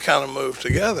that way we kind of move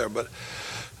together. But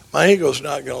my ego's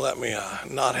not going to let me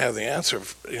not have the answer,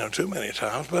 too many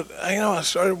times. But, I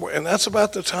started, and that's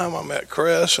about the time I met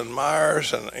Chris and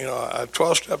Myers. And, I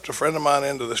 12-stepped a friend of mine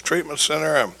into this treatment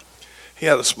center. And he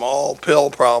had a small pill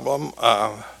problem.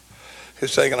 He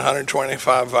was taking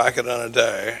 125 Vicodin a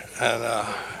day. And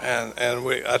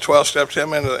I 12-stepped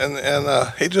him into,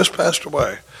 and he just passed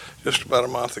away just about a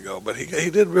month ago. But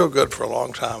he did real good for a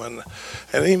long time.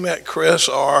 And he met Chris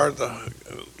R.,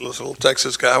 this little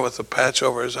Texas guy with the patch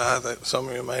over his eye that some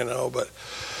of you may know.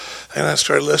 And I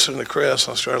started listening to Chris,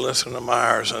 and I started listening to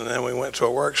Myers, and then we went to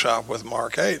a workshop with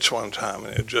Mark H. one time,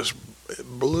 and it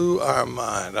blew our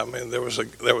mind. I mean, there was a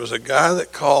guy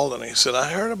that called, and he said,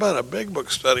 I heard about a big book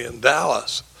study in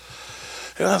Dallas.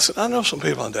 And I said, I know some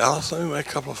people in Dallas. Let me make a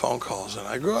couple of phone calls. And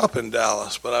I grew up in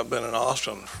Dallas, but I've been in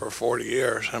Austin for 40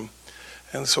 years.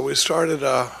 And so we started,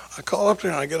 I called up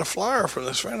there, and I get a flyer from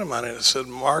this friend of mine, and it said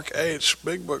Mark H.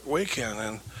 Big Book Weekend.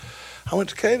 And I went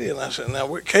to Katie, and I said,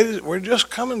 now, Katie, we're just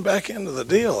coming back into the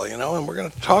deal, and we're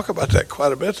going to talk about that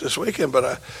quite a bit this weekend. But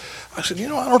I said, I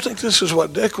don't think this is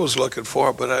what Dick was looking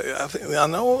for, but I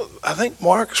think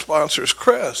Mark sponsors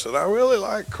Chris, and I really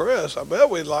like Chris. I bet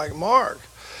we'd like Mark.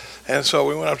 And so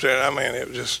we went up there, and I mean,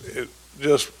 it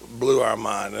just blew our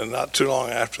mind. And not too long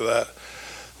after that,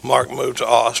 Mark moved to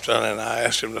Austin, and I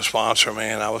asked him to sponsor me,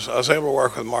 and I was able to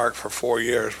work with Mark for 4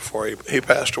 years before he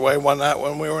passed away one night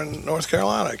when we were in North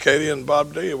Carolina. Katie and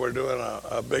Bob D were doing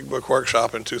a big book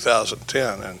workshop in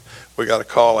 2010, and we got a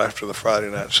call after the Friday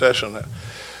night session that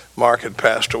Mark had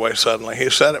passed away suddenly.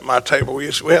 He sat at my table. We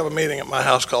have a meeting at my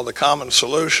house called the Common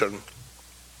Solution,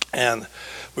 and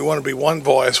we want to be one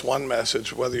voice, one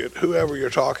message. Whoever you're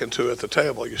talking to at the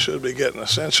table, you should be getting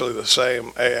essentially the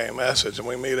same AA message. And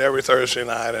we meet every Thursday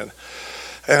night.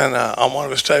 And on one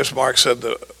of his tapes, Mark said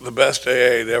the best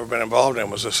AA he'd ever been involved in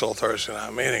was this little Thursday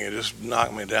night meeting. It just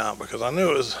knocked me down because I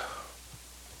knew it was.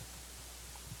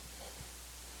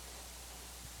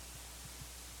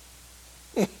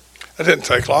 It didn't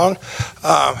take long.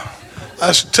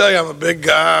 I should tell you, I'm a big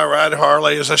guy. I ride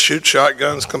Harleys. I shoot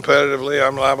shotguns competitively.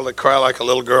 I'm liable to cry like a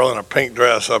little girl in a pink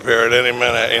dress up here at any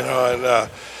minute, you know. And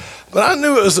but I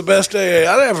knew it was the best AA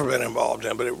I'd ever been involved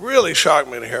in. But it really shocked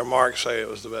me to hear Mark say it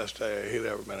was the best AA he'd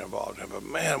ever been involved in. But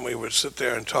man, we would sit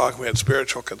there and talk. We had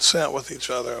spiritual consent with each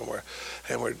other, and we're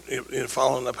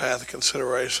following the path of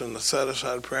consideration, the set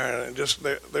aside prayer, and just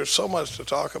there's so much to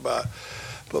talk about.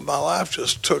 But my life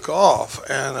just took off,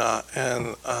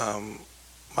 and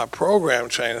my program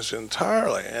changed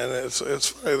entirely. And it's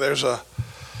funny.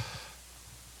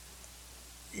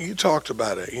 You talked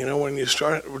about it. You know, when you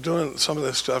start doing some of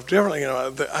this stuff differently. You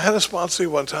know, I had a sponsee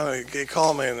one time. He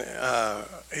called me and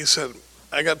he said,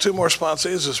 "I got 2 more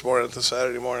sponsees this morning at the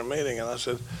Saturday morning meeting." And I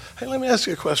said, "Hey, let me ask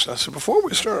you a question." I said, "Before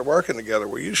we started working together,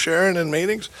 were you sharing in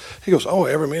meetings?" He goes, "Oh,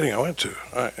 every meeting I went to.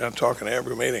 I'm talking to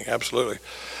every meeting, absolutely."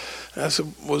 And I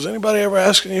said, "Was anybody ever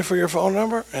asking you for your phone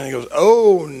number?" And he goes,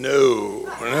 "Oh, no.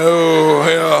 You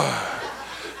know,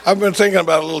 I've been thinking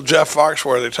about a little Jeff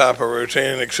Foxworthy type of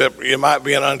routine, except you might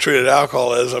be an untreated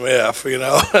alcoholism if, you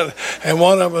know." And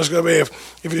one of them is going to be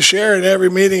if you share in every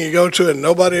meeting you go to and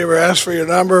nobody ever asks for your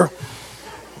number,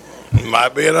 it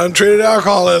might be an untreated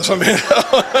alcoholism, you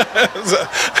know.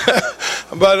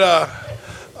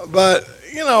 But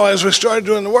you know, as we started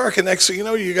doing the work, and next thing you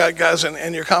know, you got guys,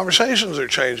 and your conversations are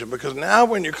changing, because now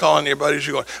when you're calling your buddies,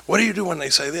 you're going, "What do you do when they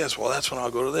say this?" "Well, that's when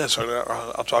I'll go to this, or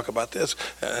I'll talk about this,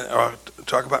 or I'll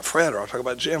talk about Fred, or I'll talk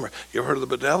about Jim. Or, you ever heard of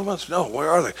the benevolence? No,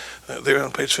 where are they? They're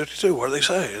on page 52. What do they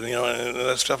say?" And you know, and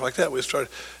that stuff like that. We started,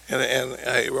 and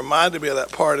it reminded me of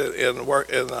that part in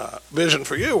Vision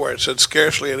for You, where it said,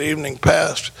 "Scarcely an evening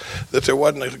passed that there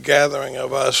wasn't a gathering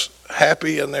of us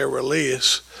happy in their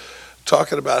release,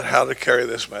 talking about how to carry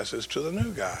this message to the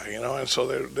new guy," you know. And so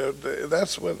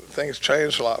that's when things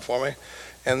changed a lot for me.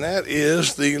 And that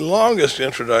is the longest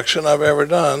introduction I've ever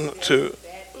done to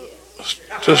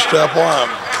step one.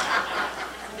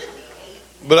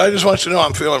 But I just want you to know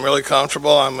I'm feeling really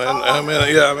comfortable. I'm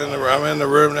in the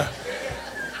room now.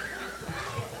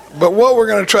 But what we're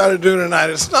going to try to do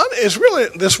tonight, it's really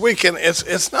this weekend,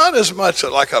 it's not as much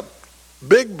like a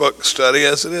big book study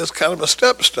as it is kind of a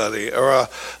step study, or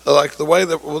like the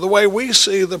way we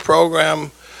see the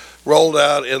program rolled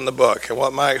out in the book, and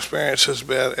what my experience has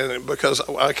been. And because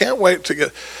I can't wait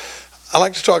I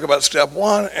like to talk about step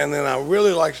 1, and then I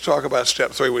really like to talk about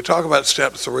step 3. We talk about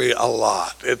step 3 a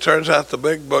lot. It turns out the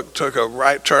big book took a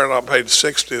right turn on page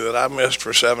 60 that I missed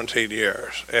for 17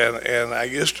 years, and I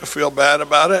used to feel bad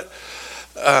about it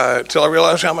till I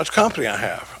realized how much company I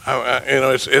have. You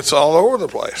know, it's all over the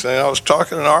place. And I was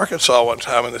talking in Arkansas one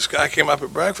time, and this guy came up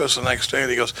at breakfast the next day, and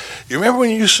he goes, "You remember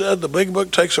when you said the big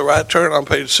book takes a right turn on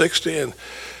page 60?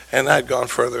 And I'd gone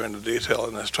further into detail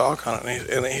in this talk on it.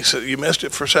 And he said, "You missed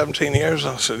it for 17 years?"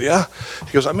 And I said, "Yeah."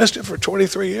 He goes, "I missed it for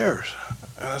 23 years.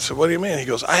 And I said, "What do you mean?" He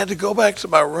goes, "I had to go back to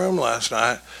my room last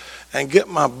night and get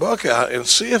my book out and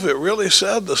see if it really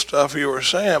said the stuff you were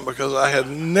saying, because I had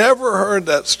never heard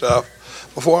that stuff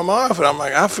before in my life." And I'm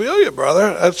like, "I feel you,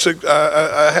 brother.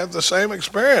 I had the same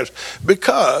experience,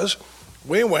 because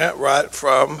we went right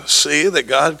from see that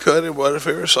God could and would if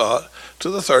he were sought to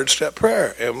the 3rd step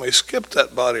prayer. And we skipped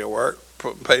that body of work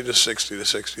from pages 60 to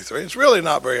 63. It's really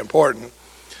not very important.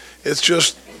 It's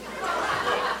just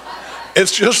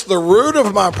the root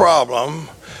of my problem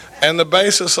and the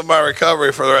basis of my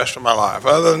recovery for the rest of my life.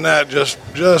 Other than that, just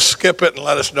skip it and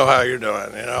let us know how you're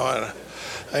doing, you know."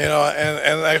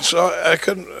 And so I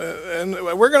couldn't, and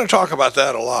we're going to talk about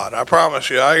that a lot. I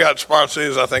promise you. I got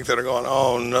sponsees, I think, that are going,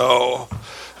 "Oh no,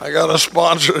 I got a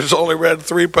sponsor that's only read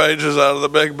 3 pages out of the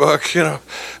big book," you know,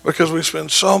 because we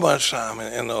spend so much time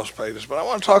in those pages. But I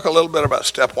want to talk a little bit about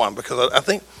step 1, because I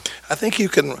think you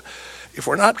can, if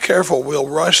we're not careful, we'll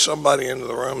rush somebody into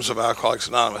the rooms of Alcoholics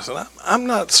Anonymous. And I'm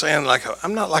not saying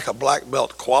I'm not like a black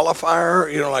belt qualifier,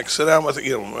 you know, like sit down with,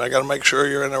 you know, I got to make sure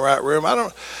you're in the right room.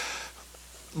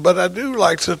 but I do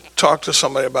like to talk to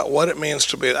somebody about what it means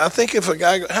to be. I think if a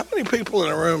guy, how many people in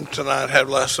the room tonight have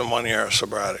less than 1 year of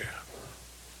sobriety?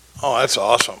 Oh, that's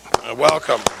awesome.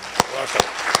 Welcome. Welcome.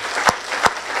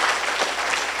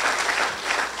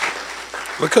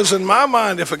 Because in my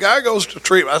mind, if a guy goes to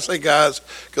treatment, I say guys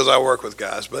because I work with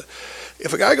guys, but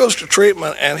if a guy goes to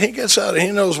treatment and he gets out and he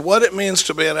knows what it means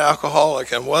to be an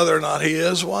alcoholic and whether or not he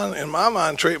is one, in my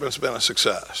mind, treatment's been a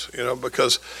success,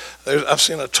 because I've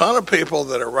seen a ton of people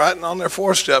that are writing on their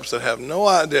 4 steps that have no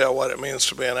idea what it means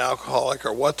to be an alcoholic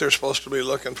or what they're supposed to be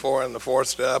looking for in the 4th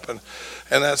step and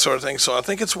that sort of thing. So I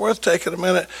think it's worth taking a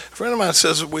minute. A friend of mine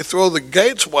says we throw the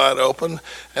gates wide open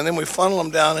and then we funnel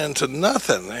them down into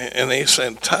nothing. And he's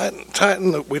saying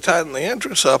we tighten the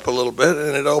entrance up a little bit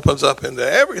and it opens up into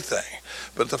everything.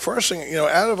 But the first thing,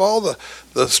 out of all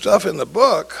the stuff in the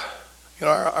book,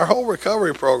 our whole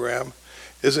recovery program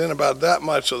is in about that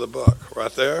much of the book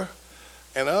right there.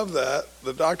 And of that,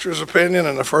 the doctor's opinion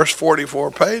in the first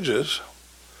 44 pages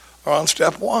are on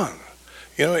step 1.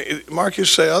 Mark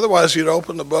used to say, otherwise you'd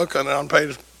open the book and on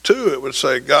page 2 it would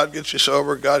say, God gets you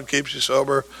sober, God keeps you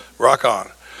sober, rock on.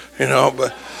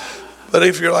 But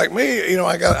if you're like me,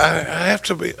 I have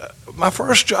to be. My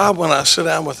first job when I sit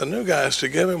down with a new guy is to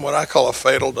give him what I call a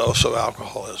fatal dose of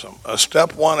alcoholism, a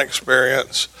step 1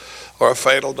 experience or a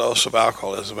fatal dose of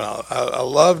alcoholism. I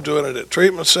love doing it at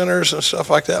treatment centers and stuff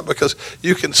like that because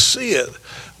you can see it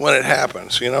when it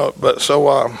happens,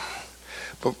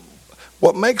 But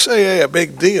what makes AA a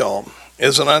big deal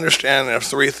is an understanding of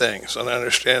 3 things: an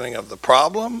understanding of the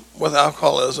problem with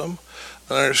alcoholism,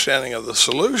 an understanding of the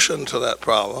solution to that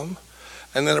problem,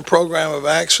 and then a program of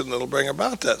action that'll bring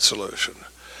about that solution.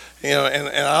 And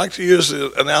I like to use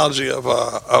the analogy of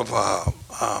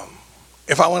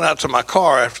if I went out to my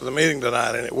car after the meeting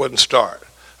tonight and it wouldn't start,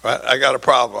 right? I got a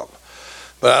problem,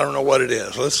 but I don't know what it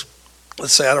is.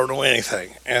 Let's say I don't know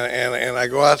anything, and I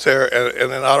go out there,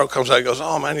 and then Otto comes out and goes,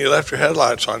 "Oh man, you left your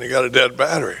headlights on. You got a dead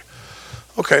battery."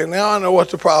 Okay, now I know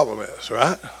what the problem is,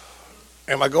 right?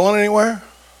 Am I going anywhere?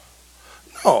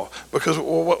 No, because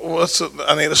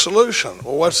I need a solution.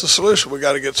 Well, what's the solution? We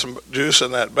got to get some juice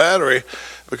in that battery,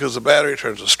 because the battery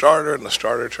turns a starter, and the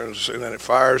starter turns, and then it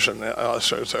fires, and I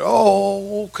start to say,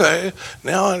 "Oh, okay,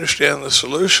 now I understand the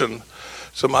solution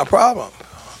to my problem."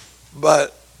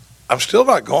 But I'm still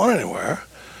not going anywhere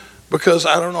because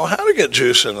I don't know how to get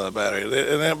juice into the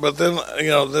battery. But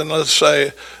then let's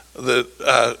say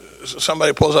that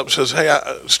somebody pulls up and says, "Hey,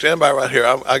 stand by right here.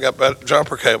 I got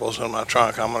jumper cables in my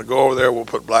trunk. I'm going to go over there. We'll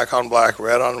put black on black,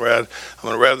 red on red. I'm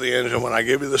going to rev the engine. When I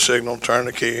give you the signal, turn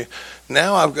the key."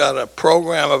 Now I've got a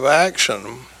program of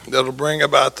action that'll bring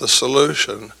about the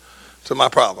solution to my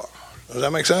problem. Does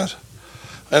that make sense?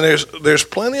 And there's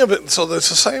plenty of it. So it's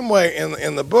the same way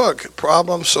in the book,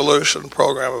 problem, solution,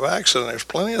 program of action.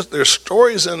 There's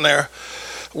stories in there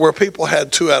where people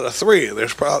had 2 out of 3.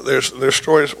 There's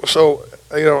stories. So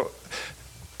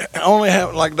only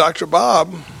have, like Dr.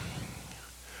 Bob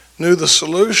knew the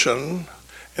solution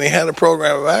and he had a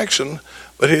program of action,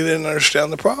 but he didn't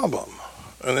understand the problem.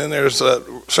 And then there's a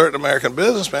certain American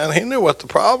businessman. He knew what the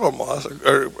problem was.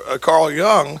 Or Carl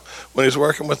Jung, when he was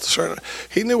working with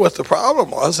he knew what the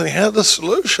problem was, and he had the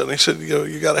solution. He said,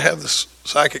 you got to have this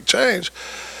psychic change,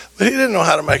 but he didn't know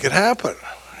how to make it happen.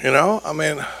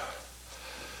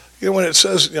 When it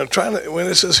says, when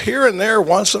it says here and there,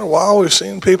 once in a while, we've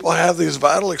seen people have these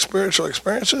vital spiritual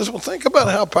experiences. Well, think about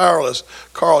how powerless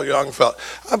Carl Jung felt.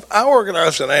 I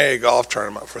organized an AA golf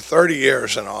tournament for 30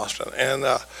 years in Austin, and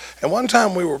one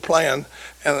time we were playing,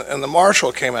 and the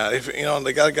marshal came out. And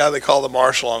they got a guy they call the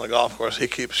marshal on the golf course. He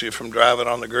keeps you from driving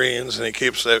on the greens, and he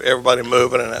keeps everybody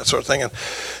moving and that sort of thing.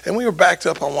 And we were backed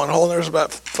up on one hole, and there was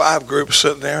about 5 groups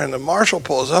sitting there, and the marshal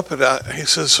pulls up, and he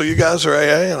says, "So you guys are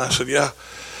AA?" And I said, "Yeah."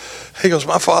 He goes,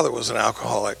 "My father was an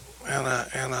alcoholic." And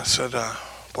I said,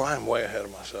 "Boy, I'm way ahead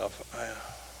of myself."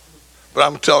 But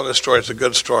I'm telling this story. It's a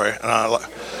good story. And I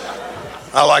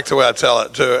like the way I tell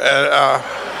it, too. And,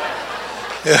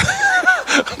 yeah.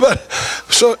 But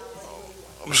so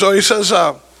he says,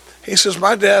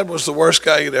 "My dad was the worst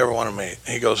guy you'd ever want to meet."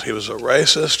 He goes, "He was a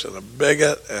racist and a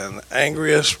bigot and the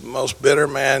angriest, most bitter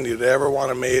man you'd ever want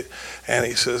to meet." And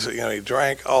he says, he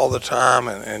drank all the time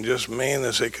and just mean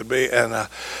as he could be. And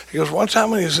he goes, one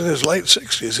time when he was in his late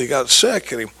 60s, he got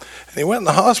sick and he went in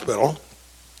the hospital.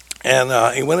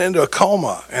 And he went into a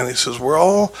coma, and he says, we're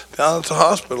all down at the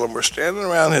hospital, and we're standing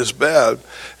around his bed,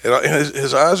 and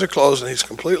his eyes are closed, and he's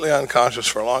completely unconscious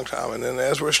for a long time. And then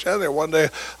as we're standing there, one day,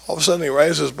 all of a sudden he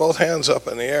raises both hands up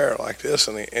in the air like this,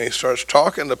 and he starts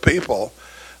talking to people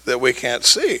that we can't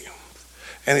see.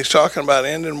 And he's talking about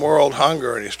ending world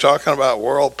hunger, and he's talking about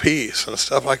world peace and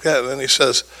stuff like that. And then he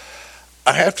says,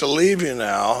 I have to leave you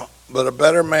now, but a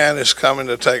better man is coming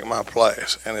to take my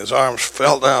place. And his arms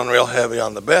fell down real heavy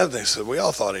on the bed. And they said, we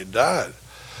all thought he died.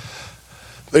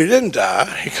 But he didn't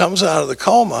die. He comes out of the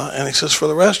coma, and he says for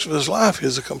the rest of his life,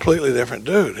 he's a completely different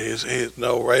dude. He's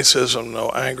no racism, no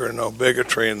anger, no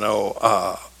bigotry,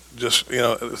 no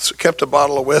kept a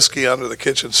bottle of whiskey under the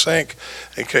kitchen sink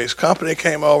in case company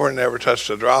came over and never touched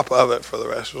a drop of it for the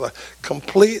rest of his life.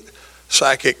 Complete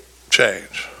psychic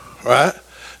change, right?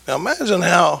 Now imagine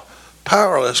how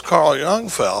powerless Carl Jung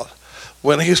felt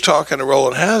when he's talking to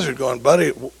Roland Hazard going,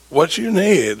 buddy, what you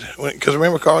need, because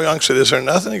remember Carl Jung said, is there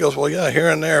nothing? He goes, well, yeah, here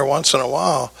and there, once in a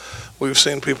while, we've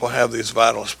seen people have these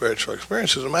vital spiritual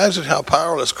experiences. Imagine how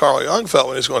powerless Carl Jung felt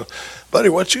when he's going, buddy,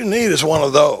 what you need is one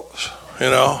of those,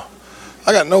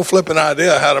 I got no flipping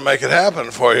idea how to make it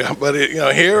happen for you, but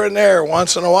here and there,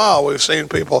 once in a while, we've seen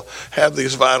people have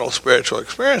these vital spiritual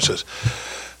experiences.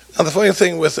 Now, the funny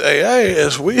thing with AA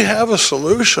is we have a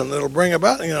solution that'll bring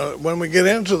about, when we get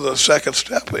into the second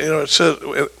step, it says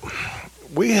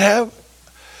we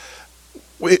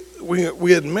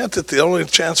admit that the only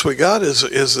chance we got is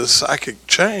this psychic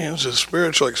change, this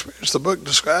spiritual experience. The book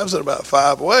describes it about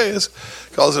 5 ways.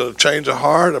 It calls it a change of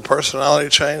heart, a personality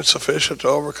change sufficient to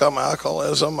overcome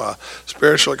alcoholism, a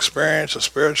spiritual experience, a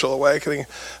spiritual awakening.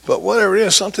 But whatever it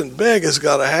is, something big has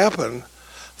got to happen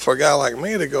for a guy like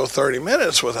me to go 30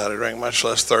 minutes without a drink, much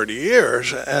less 30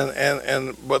 years. But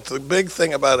the big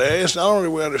thing about AA is not only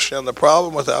do we understand the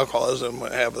problem with alcoholism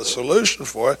and have a solution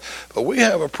for it, but we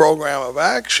have a program of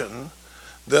action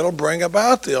that'll bring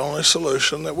about the only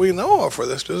solution that we know of for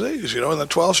this disease. In the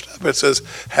 12th step it says,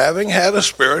 having had a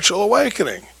spiritual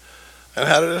awakening. And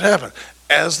how did it happen?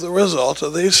 As the result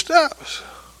of these steps.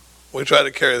 We try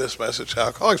to carry this message to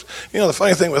alcoholics. The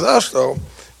funny thing with us, though,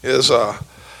 is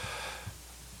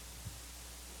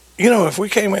if we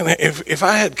came in, if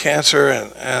I had cancer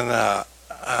and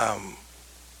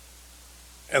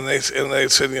they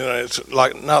said, it's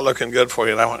like not looking good for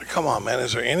you, and I went, come on, man,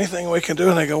 is there anything we can do?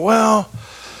 And they go, well,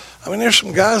 there's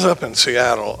some guys up in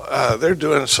Seattle. They're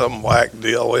doing some whack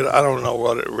deal. I don't know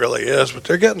what it really is, but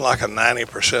they're getting like a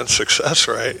 90% success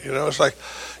rate. It's like,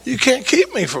 you can't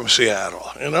keep me from Seattle.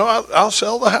 I'll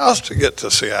sell the house to get to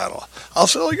Seattle. I'll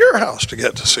sell your house to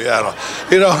get to Seattle.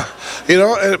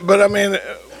 But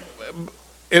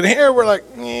in here, we're like,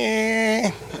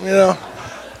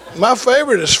 my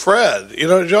favorite is Fred.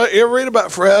 You ever read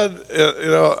about Fred?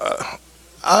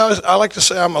 I like to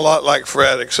say I'm a lot like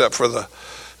Fred, except for the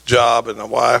job and the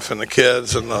wife and the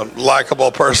kids and the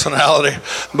likable personality.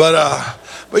 But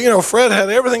Fred had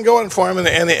everything going for him, and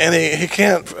he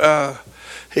can't.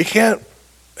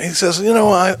 He says,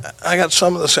 I got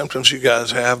some of the symptoms you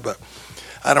guys have, but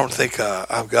I don't think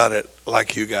I've got it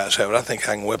like you guys have it. I think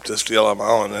I can whip this deal on my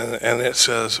own. And it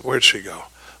says, where'd she go?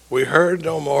 We heard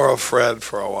no more of Fred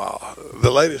for a while. The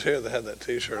ladies here that had that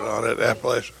T-shirt on at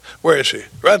Appalachian. Where is she?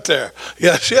 Right there.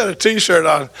 Yeah, she had a T-shirt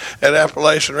on at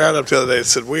Appalachian Roundup the other day. It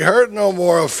said, we heard no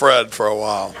more of Fred for a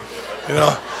while.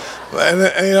 And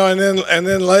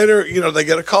then later, they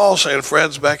get a call saying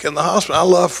Fred's back in the hospital. I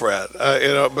love Fred,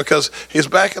 because he's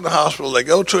back in the hospital. They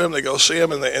go to him, they go see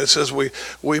him, and it says we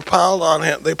piled on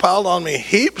him. They piled on me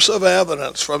heaps of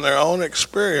evidence from their own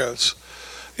experience.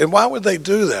 And why would they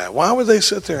do that? Why would they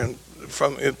sit there and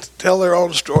tell their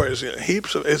own stories?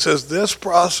 It says this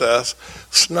process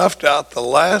snuffed out the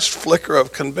last flicker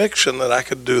of conviction that I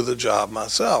could do the job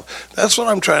myself. That's what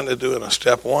I'm trying to do in a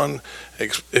step 1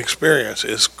 experience,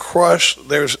 is crush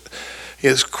that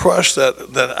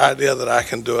idea that I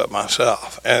can do it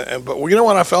myself. But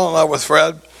when I fell in love with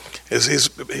Fred, is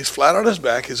he's flat on his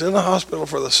back. He's in the hospital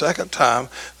for the second time.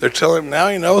 They're telling him now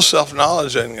he knows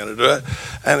self-knowledge ain't going to do it.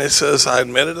 And it says, I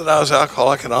admitted that I was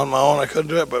alcoholic and on my own I couldn't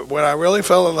do it. But when I really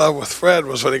fell in love with Fred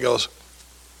was when he goes,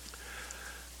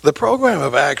 the program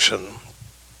of action,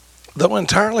 though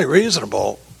entirely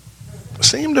reasonable,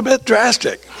 seemed a bit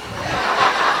drastic.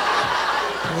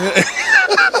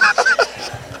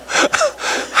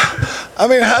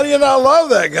 How do you not love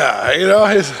that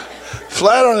guy? He's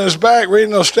flat on his back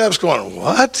reading those steps going,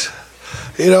 what?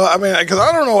 Because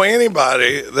I don't know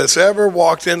anybody that's ever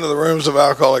walked into the rooms of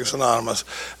Alcoholics Anonymous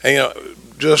and,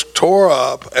 just tore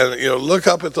up and, look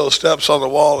up at those steps on the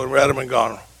wall and read them and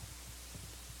gone,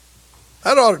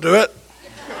 that ought to do it.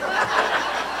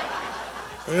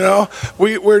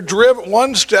 We're driven,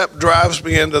 one step drives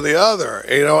me into the other,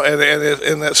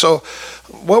 and that, so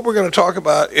what we're going to talk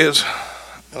about is,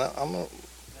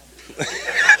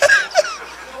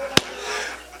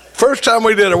 first time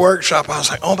we did a workshop, I was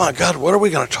like, oh my God, what are we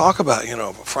going to talk about?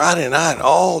 Friday night,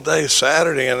 all day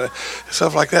Saturday, and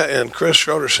stuff like that. And Chris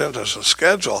Schroeder sent us a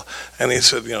schedule, and he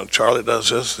said, Charlie does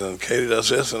this, and Katie does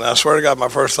this. And I swear to God, my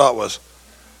first thought was,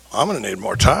 I'm going to need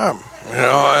more time,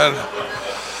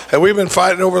 and we've been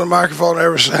fighting over the microphone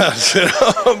ever since,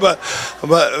 but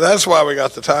that's why we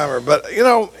got the timer. But,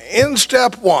 in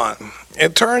step one,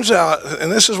 it turns out, and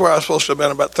this is where I was supposed to have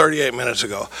been about 38 minutes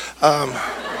ago,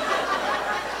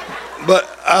 but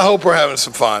I hope we're having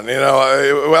some fun.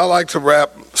 I like to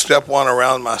wrap step one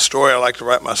around my story. I like to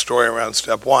wrap my story around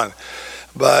step one.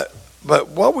 But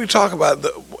what we talk about,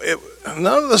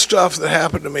 none of the stuff that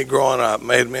happened to me growing up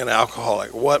made me an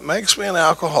alcoholic. What makes me an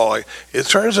alcoholic, it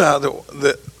turns out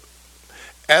that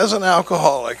as an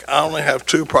alcoholic, I only have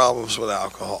two problems with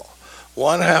alcohol.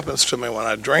 One happens to me when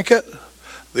I drink it.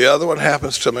 The other one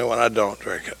happens to me when I don't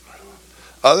drink it.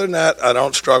 Other than that, I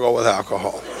don't struggle with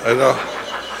alcohol.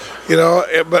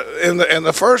 But in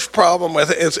the first problem with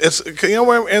it, it's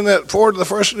in that forward to the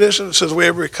first edition, it says we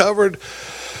have recovered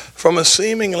from a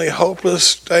seemingly hopeless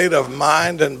state of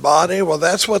mind and body. Well,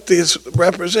 that's what these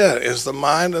represent, is the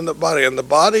mind and the body. And the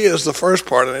body is the first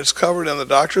part, and it's covered in the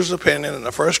doctor's opinion in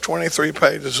the first 23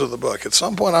 pages of the book. At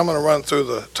some point, I'm going to run through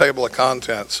the table of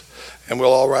contents, and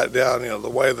we'll all write down, the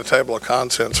way the table of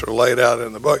contents are laid out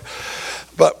in the book.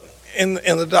 But in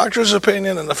the doctor's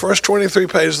opinion, in the first 23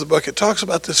 pages of the book, it talks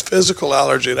about this physical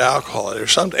allergy to alcohol. It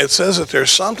says that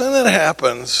there's something that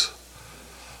happens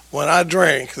when I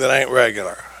drink that ain't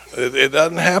regular. It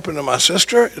doesn't happen to my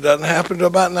sister. It doesn't happen to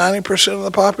about 90% of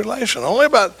the population. Only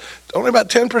about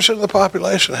 10% of the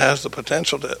population has the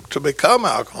potential to become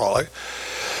alcoholic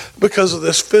because of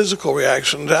this physical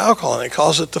reaction to alcohol, and he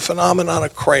calls it the phenomenon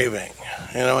of craving.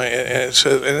 And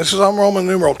this is on Roman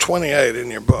numeral 28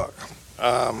 in your book.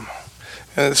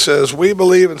 And it says, we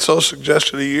believe, and so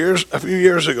suggested a few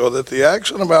years ago, that the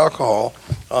action of alcohol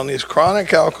on these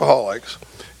chronic alcoholics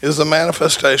is the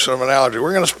manifestation of an allergy.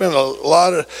 We're going to spend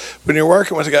when you're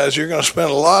working with the guys, you're going to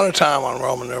spend a lot of time on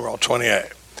Roman numeral 28.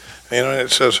 And it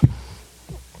says,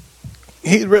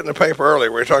 he'd written a paper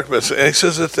earlier where he talked about this, and he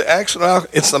says that the action of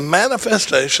alcohol, it's the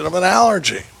manifestation of an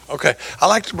allergy. Okay, I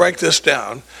like to break this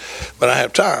down, but I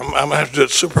have time. I'm going to have to do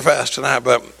it super fast tonight,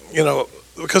 but,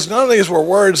 because none of these were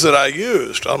words that I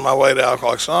used on my way to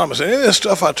Alcoholics Anonymous. Any of this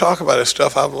stuff I talk about is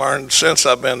stuff I've learned since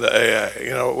I've been to AA.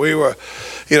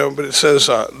 But it says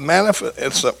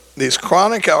these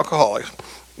chronic alcoholics,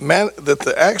 that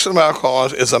the action of alcohol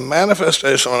is a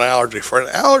manifestation of an allergy. For an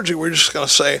allergy, we're just going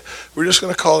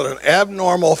to call it an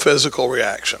abnormal physical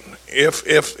reaction. If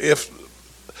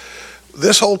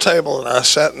this whole table and I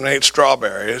sat and ate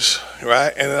strawberries,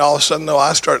 right? And then all of a sudden, though,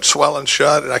 I start swelling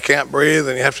shut and I can't breathe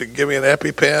and you have to give me an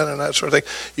EpiPen and that sort of thing,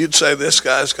 you'd say this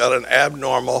guy's got an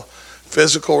abnormal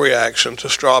physical reaction to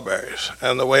strawberries.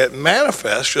 And the way it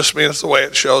manifests just means the way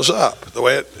it shows up, the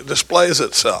way it displays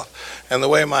itself. And the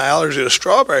way my allergy to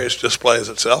strawberries displays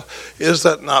itself is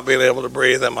that not being able to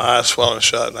breathe and my eyes swelling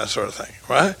shut and that sort of thing,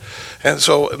 right? And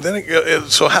so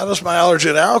so how does my allergy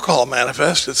to alcohol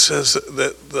manifest? It says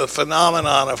that the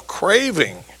phenomenon of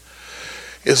craving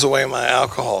is the way my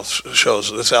alcohol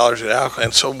shows this allergy to alcohol.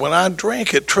 And so when I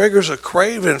drink, it triggers a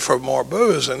craving for more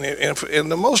booze. And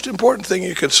the most important thing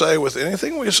you could say with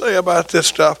anything we say about this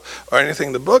stuff or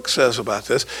anything the book says about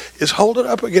this is hold it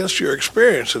up against your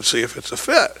experience and see if it's a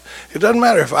fit. It doesn't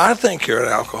matter if I think you're an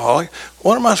alcoholic.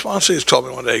 One of my sponsees told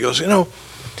me one day, he goes,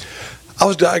 I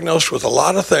was diagnosed with a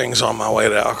lot of things on my way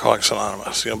to Alcoholics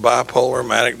Anonymous, bipolar,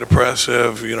 manic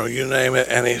depressive, you name it.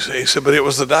 And he said, but it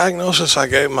was the diagnosis I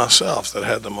gave myself that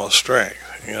had the most strength.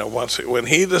 When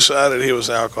he decided he was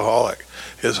an alcoholic,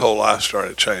 his whole life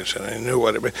started changing, and he knew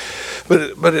what it meant.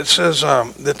 But it says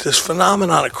that this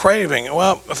phenomenon of craving,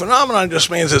 well, a phenomenon just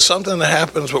means it's something that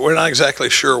happens, but we're not exactly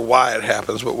sure why it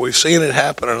happens, but we've seen it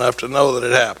happen enough to know that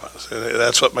it happens. And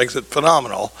that's what makes it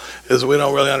phenomenal, is we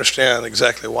don't really understand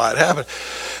exactly why it happened.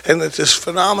 And that this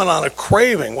phenomenon of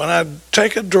craving, when I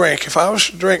take a drink, if I was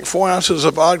to drink 4 ounces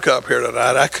of vodka up here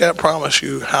tonight, I can't promise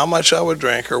you how much I would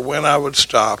drink or when I would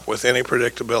stop with any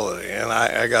predictability. And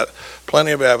I got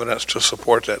plenty of evidence to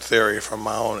support that theory from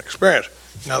my own experience.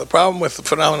 Now, the problem with the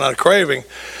phenomenon of craving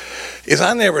is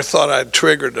I never thought I'd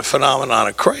triggered the phenomenon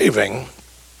of craving.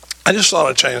 I just thought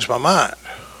I'd changed my mind,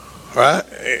 right?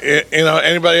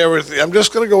 Anybody ever, I'm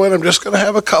just going to go in, I'm just going to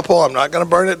have a couple, I'm not going to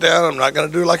burn it down, I'm not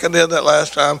going to do like I did that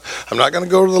last time, I'm not going to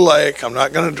go to the lake, I'm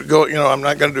not going to go, I'm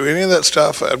not going to do any of that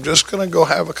stuff, I'm just going to go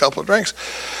have a couple of drinks.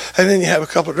 And then you have a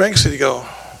couple of drinks and you go,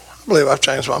 I believe I've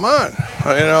changed my mind.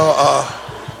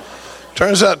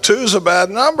 Turns out 2 is a bad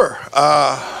number.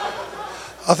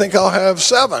 I think I'll have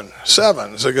 7.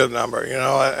 7 is a good number,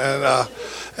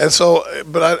 and And so,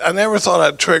 but I never thought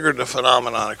I'd triggered the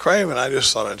phenomenon of craving. I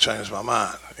just thought I'd changed my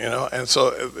mind, you know. And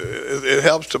so it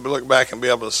helps to look back and be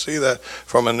able to see that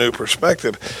from a new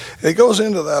perspective. It goes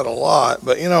into that a lot,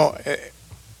 but, you know,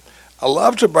 I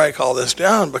love to break all this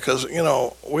down because, you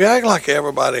know, we act like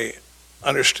everybody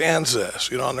understands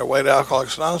this, you know, on their way to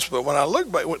Alcoholics Anonymous. But when I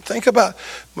look back, think about,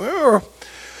 remember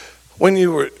when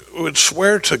you would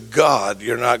swear to God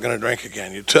you're not going to drink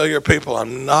again. You tell your people,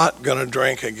 I'm not going to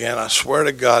drink again. I swear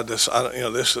to God this,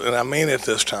 and I mean it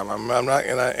this time. I'm not,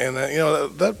 and you know,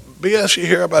 that BS you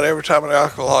hear about every time an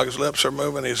alcoholic's lips are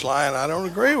moving, he's lying. I don't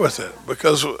agree with it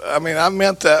because, I mean, I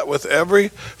meant that with every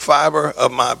fiber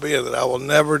of my being that I will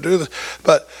never do this.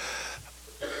 But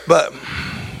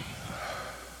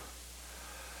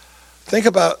think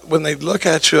about when they look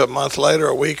at you a month later,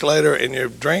 a week later, and you're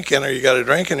drinking or you got a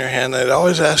drink in your hand, they'd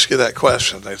always ask you that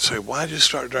question. They'd say, why'd you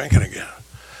start drinking again?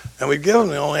 And we'd give them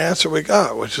the only answer we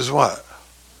got, which is what?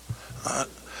 I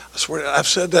swear, I've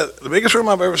said that, the biggest room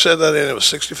I've ever said that in, it was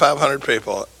 6,500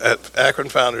 people at Akron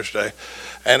Founders Day.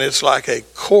 And it's like a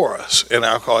chorus in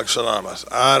Alcoholics Anonymous.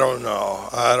 I don't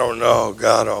know,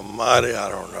 God Almighty, I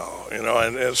don't know. You know,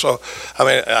 and so, I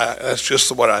mean, that's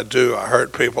just what I do. I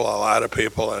hurt people, I lie to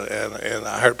people, and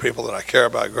I hurt people that I care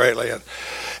about greatly.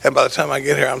 And by the time I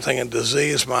get here, I'm thinking,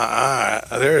 disease my eye,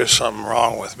 there is something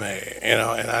wrong with me, you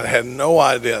know, and I had no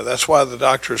idea. That's why the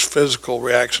doctor's physical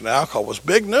reaction to alcohol was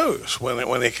big news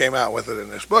when he came out with it in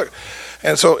this book.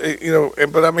 And so, you know,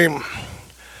 but I mean,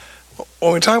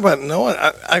 when we talk about knowing,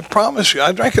 I promise you,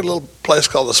 I drank at a little place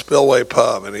called the Spillway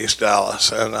Pub in East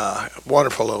Dallas, and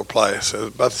wonderful little place. It was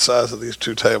about the size of these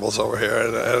two tables over here.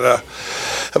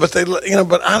 But they, you know,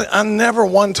 but I never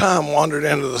one time wandered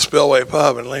into the Spillway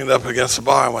Pub and leaned up against the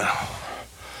bar and went,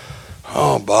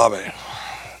 "Oh, Bobby,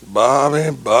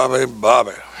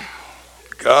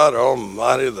 God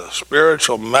Almighty, the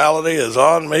spiritual malady is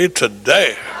on me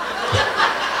today."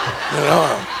 You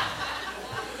know,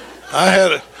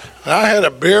 I had a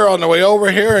beer on the way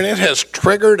over here, and it has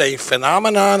triggered a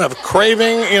phenomenon of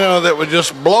craving, you know, that would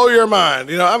just blow your mind.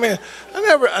 You know, I mean,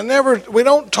 I never, we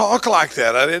don't talk like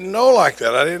that. I didn't know like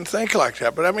that. I didn't think like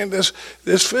that. But I mean, this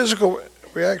physical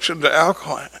reaction to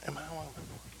alcohol.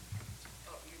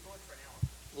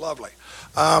 Lovely.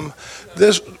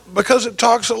 Because it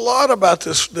talks a lot about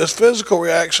this physical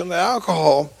reaction to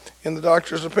alcohol in the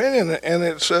doctor's opinion, and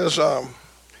it says,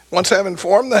 once having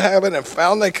formed the habit and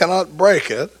found they cannot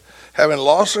break it, having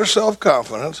lost their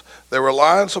self-confidence, their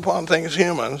reliance upon things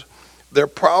humans, their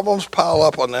problems pile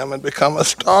up on them and become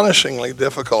astonishingly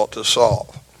difficult to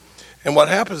solve. And what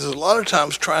happens is a lot of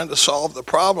times trying to solve the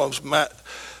problems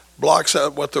blocks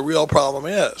out what the real problem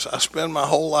is. I spend my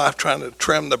whole life trying to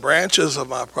trim the branches of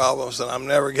my problems, and I'm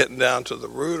never getting down to the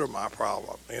root of my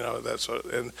problem. You know,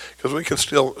 and because we can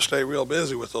still stay real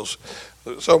busy with those.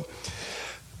 So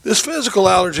this physical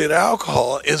allergy to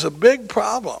alcohol is a big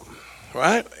problem.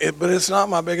 Right? But it's not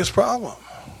my biggest problem.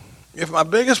 If my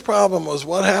biggest problem was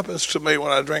what happens to me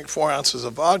when I drink 4 ounces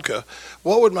of vodka,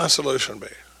 what would my solution be?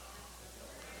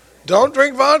 Don't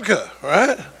drink vodka,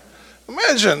 right?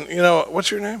 Imagine, you know,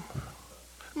 what's your name?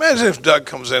 Imagine if Doug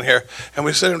comes in here and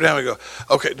we sit him down and we go,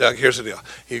 okay, Doug, here's the deal.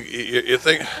 You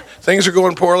think things are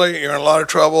going poorly, you're in a lot of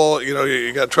trouble, you know,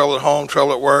 you got trouble at home,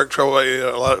 trouble at work, trouble, you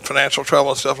know, a lot of financial trouble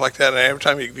and stuff like that, and every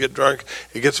time you get drunk,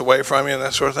 it gets away from you and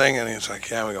that sort of thing, and he's like,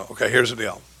 yeah, we go, okay, here's the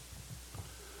deal.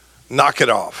 Knock it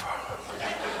off.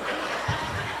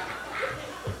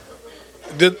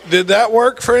 Did that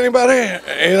work for anybody?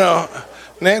 You know,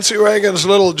 Nancy Reagan's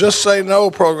little Just Say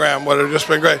No program would have just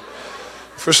been great.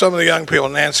 For some of the young people,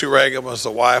 Nancy Reagan was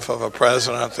the wife of a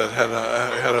president that had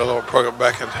a little program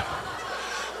back in.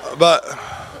 But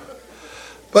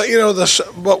you know,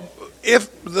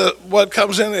 what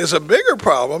comes in is a bigger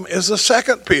problem is the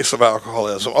second piece of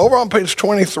alcoholism. Over on page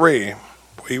 23,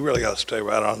 you really got to stay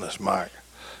right on this mic.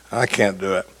 I can't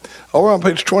do it. Over on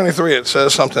page 23, it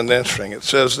says something interesting. It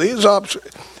says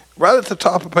right at the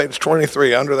top of page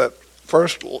 23, under that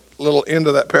first little end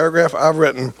of that paragraph, I've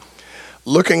written,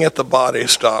 looking at the body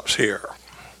stops here.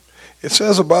 It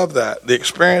says above that, the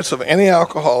experience of any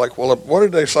alcoholic, well, what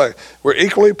did they say? We're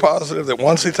equally positive that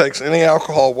once he takes any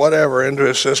alcohol, whatever, into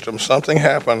his system, something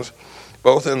happens,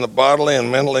 both in the bodily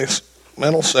and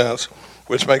mental sense,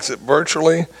 which makes it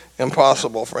virtually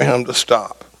impossible for him to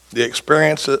stop. The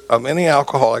experience of any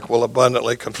alcoholic will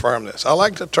abundantly confirm this. I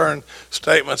like to turn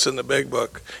statements in the big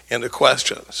book into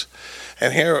questions.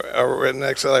 And here, written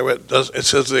next to that, it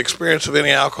says the experience of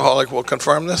any alcoholic will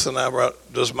confirm this, and I wrote,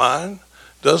 does my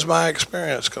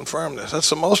experience confirm this? That's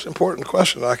the most important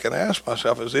question I can ask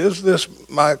myself is this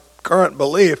my current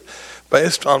belief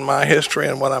based on my history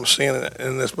and what I'm seeing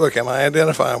in this book? Am I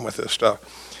identifying with this stuff?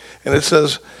 And it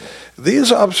says,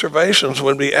 these observations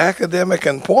would be academic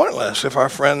and pointless if our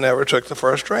friend never took the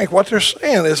first drink. What they're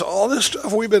saying is all this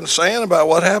stuff we've been saying about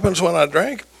what happens when I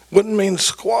drink wouldn't mean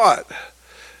squat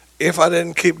if I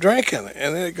didn't keep drinking.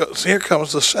 And then it goes, here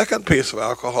comes the second piece of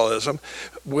alcoholism,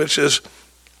 which is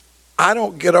I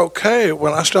don't get okay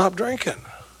when I stop drinking.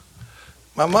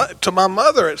 To my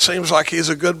mother, it seems like he's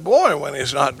a good boy when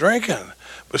he's not drinking.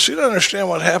 But she doesn't understand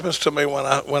what happens to me when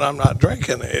I'm not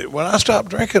drinking. When I stop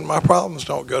drinking, my problems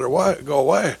don't go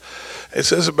away. It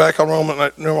says it back on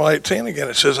Roman 18 again.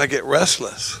 It says I get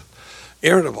restless,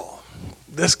 irritable,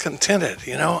 discontented.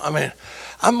 I mean,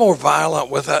 I'm more violent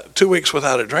with 2 weeks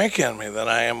without a drink in me than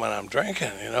I am when I'm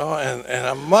drinking. And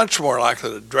I'm much more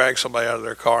likely to drag somebody out of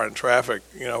their car in traffic,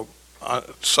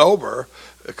 sober,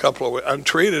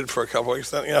 untreated for a couple of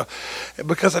weeks, then,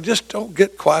 because I just don't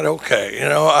get quite okay.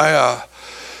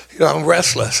 I'm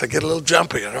restless. I get a little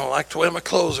jumpy. I don't like the way my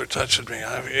clothes are touching me.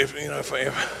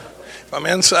 If I'm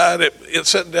inside, it's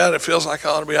sitting down, it feels like I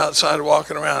ought to be outside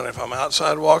walking around. If I'm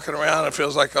outside walking around, it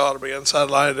feels like I ought to be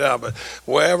inside lying down. But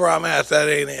wherever I'm at, that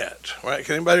ain't it. Right?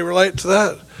 Can anybody relate to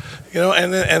that?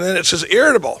 And then it says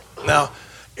irritable. Now,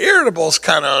 irritable's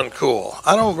kind of uncool.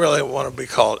 I don't really want to be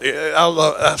called.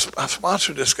 I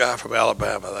sponsored this guy from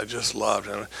Alabama that I just loved.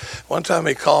 And one time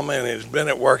he called me, and he's been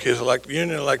at work. He's a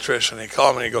union electrician. He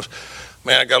called me, and he goes,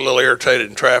 man, I got a little irritated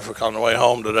in traffic on the way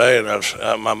home today, and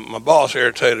my boss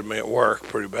irritated me at work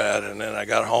pretty bad. And then I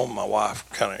got home, my wife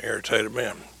kind of irritated me.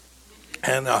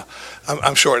 And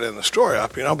I'm shortening the story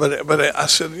up, But I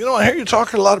said, I hear you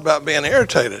talking a lot about being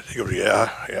irritated. He goes,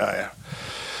 yeah.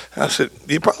 I said,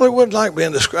 you probably wouldn't like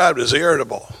being described as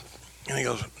irritable. And he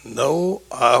goes, no,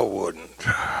 I wouldn't.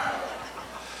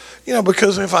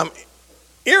 Because if I'm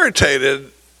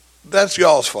irritated, that's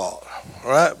y'all's fault,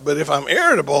 right? But if I'm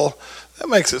irritable, that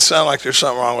makes it sound like there's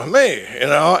something wrong with me, And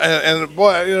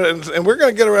boy, and we're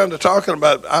going to get around to talking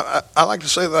about. I like to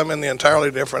say that I'm in the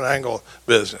entirely different angle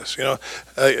business. The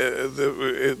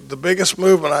biggest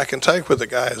movement I can take with the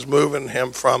guy is moving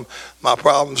him from my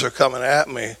problems are coming at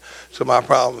me to my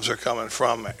problems are coming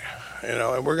from me,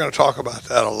 And we're going to talk about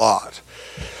that a lot.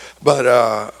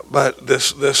 But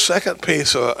this second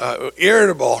piece of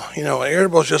irritable,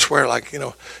 irritable is just where,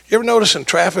 you ever notice in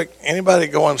traffic, anybody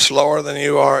going slower than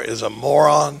you are is a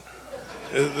moron?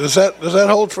 Does that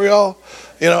hold for y'all?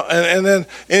 And then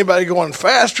anybody going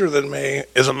faster than me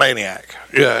is a maniac.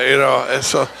 Yeah, and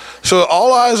so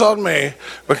all eyes on me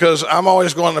because I'm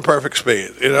always going the perfect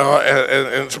speed.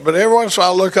 But every once in a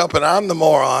while I look up and I'm the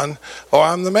moron or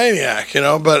I'm the maniac.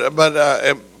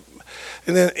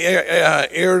 And then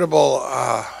irritable,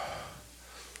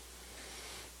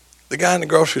 the guy in the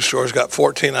grocery store's got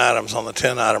 14 items on the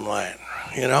 10-item lane,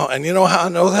 And you know how I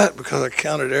know that? Because I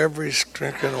counted every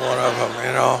stinking one of them,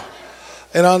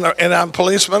 And I'm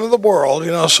policeman of the world,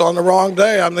 so on the wrong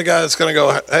day, I'm the guy that's going to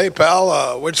go, hey,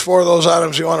 pal, which 4 of those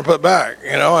items do you want to put back,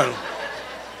 And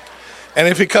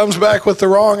if he comes back with the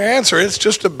wrong answer, it's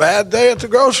just a bad day at the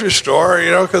grocery store,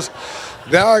 because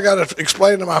now I got to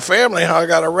explain to my family how I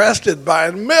got arrested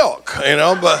buying milk,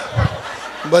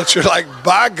 But you're like,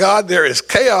 by God, there is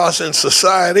chaos in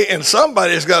society, and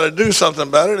somebody's got to do something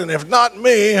about it. And if not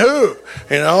me, who?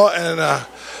 Now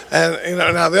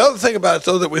the other thing about it,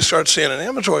 though, that we start seeing in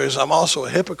inventory is I'm also a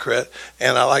hypocrite,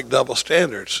 and I like double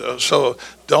standards. So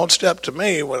don't step to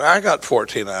me when I got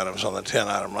 14 items on the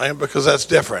 10-item lane because that's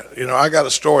different. I got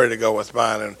a story to go with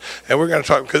mine, and we're going to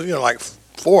talk because like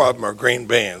 4 of them are green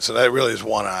beans, and that really is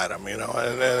 1 item, and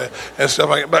stuff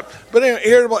like that. But anyway,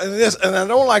 irritable, and I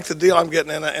don't like the deal I'm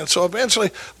getting in, and so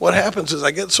eventually what happens is I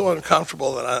get so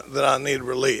uncomfortable that I need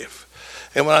relief.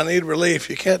 And when I need relief,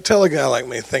 you can't tell a guy like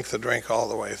me think the drink all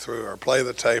the way through or play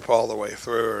the tape all the way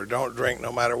through or don't drink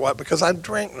no matter what, because I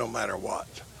drink no matter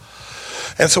what.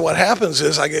 And so what happens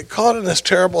is I get caught in this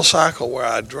terrible cycle where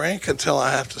I drink until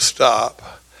I have to stop,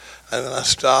 and then I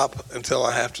stop until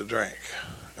I have to drink.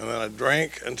 And then I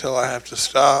drink until I have to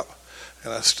stop,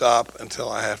 and I stop until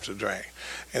I have to drink.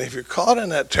 And if you're caught in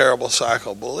that terrible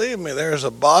cycle, believe me, there's a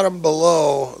bottom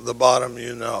below the bottom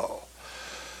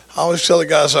I always tell the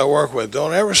guys I work with,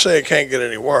 don't ever say it can't get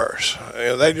any worse.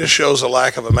 That just shows a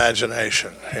lack of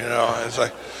imagination. It's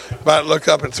like, you might look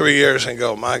up in 3 years and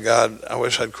go, my God, I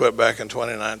wish I'd quit back in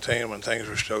 2019 when things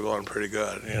were still going pretty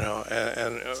good.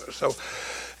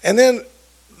 And then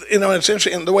it's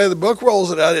interesting, the way the book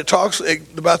rolls it out, it talks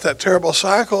about that terrible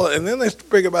cycle, and then they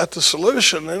bring about the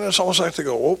solution, and it's almost like they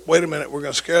go, oh, wait a minute, we're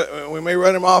going to scare, we may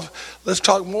run him off, let's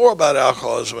talk more about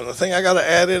alcoholism. And the thing I got to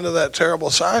add into that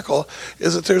terrible cycle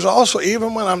is that there's also,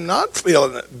 even when I'm not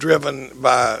feeling driven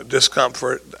by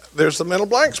discomfort, there's the mental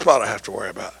blank spot I have to worry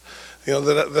about.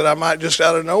 That I might just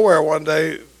out of nowhere one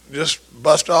day just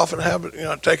bust off and have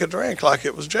it, take a drink like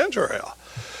it was ginger ale.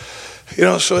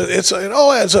 So it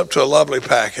all adds up to a lovely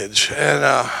package.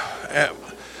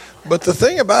 But the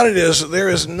thing about it is there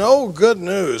is no good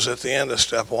news at the end of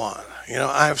step one.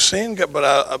 I've seen, but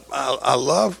I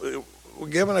love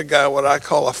giving a guy what I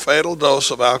call a fatal dose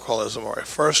of alcoholism, or a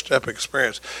first step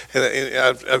experience. And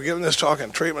I've given this talk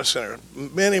in treatment center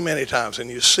many, many times, and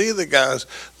you see the guys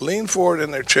lean forward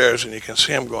in their chairs, and you can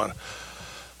see them going,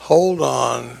 hold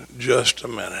on just a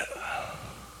minute.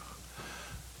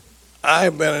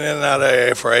 I've been in and out of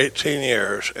AA for 18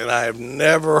 years, and I have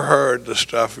never heard the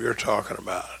stuff you're talking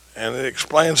about. And it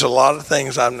explains a lot of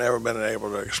things I've never been able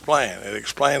to explain. It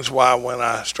explains why when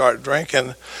I start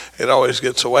drinking, it always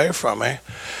gets away from me.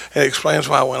 It explains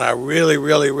why when I really,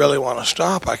 really, really want to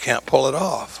stop, I can't pull it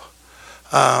off.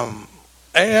 AA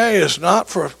is not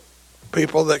for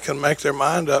people that can make their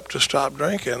mind up to stop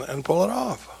drinking and pull it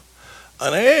off.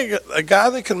 A guy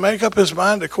that can make up his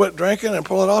mind to quit drinking and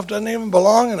pull it off doesn't even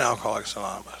belong in Alcoholics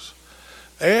Anonymous.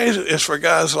 AA is for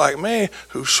guys like me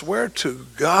who swear to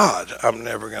God I'm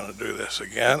never going to do this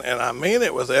again, and I mean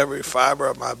it with every fiber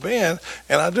of my being,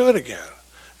 and I do it again.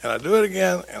 And I do it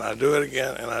again, and I do it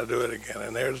again, and I do it again.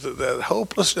 And there's that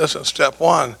hopelessness in step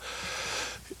one.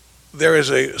 There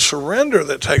is a surrender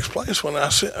that takes place when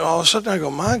all of a sudden I go,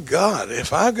 my God,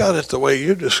 if I got it the way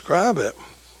you describe it,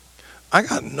 I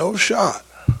got no shot.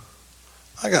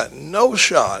 I got no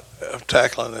shot of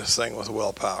tackling this thing with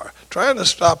willpower. Trying to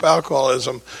stop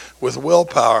alcoholism with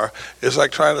willpower is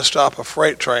like trying to stop a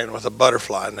freight train with a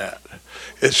butterfly net.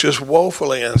 It's just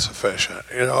woefully insufficient,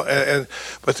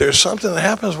 but there's something that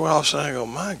happens where all of a sudden I go,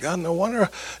 my God, no wonder,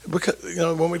 because,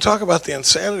 when we talk about the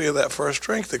insanity of that first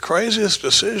drink, the craziest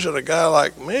decision a guy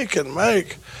like me can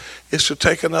make is to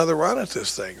take another run at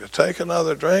this thing, to take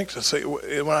another drink, to see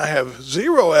when I have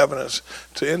zero evidence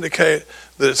to indicate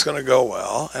that it's going to go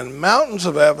well, and mountains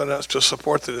of evidence to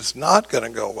support that it's not going to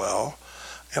go well,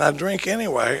 and I drink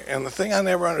anyway. And the thing I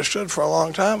never understood for a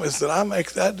long time is that I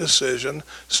make that decision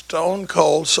stone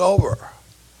cold sober.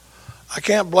 I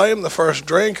can't blame the first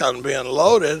drink on being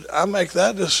loaded. I make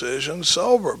that decision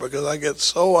sober because I get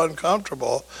so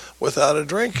uncomfortable without a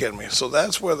drink in me. So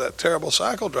that's where that terrible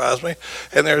cycle drives me.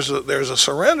 And there's a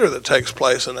surrender that takes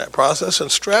place in that process,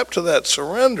 and strapped to that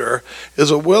surrender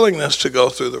is a willingness to go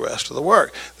through the rest of the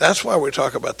work. That's why we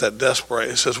talk about that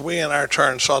desperation. It says, we in our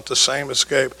turn sought the same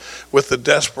escape with the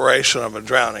desperation of a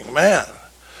drowning man.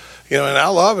 And I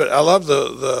love it. I love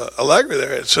the Allegri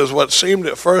there. It says, what seemed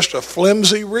at first a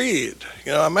flimsy reed.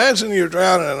 Imagine you're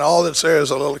drowning and all that's there is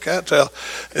a little cattail.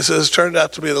 It says, turned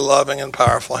out to be the loving and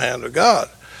powerful hand of God.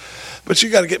 But you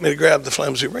got to get me to grab the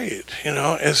flimsy reed,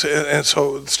 And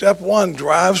so step one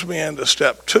drives me into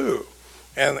step two.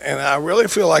 And I really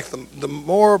feel like the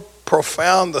more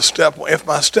profound the step, if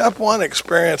my step one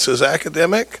experience is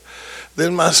academic,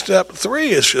 then my step three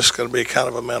is just going to be kind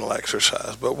of a mental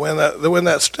exercise. But when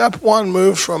that step one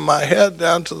moves from my head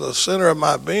down to the center of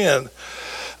my being,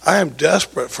 I am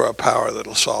desperate for a power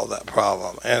that'll solve that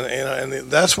problem. And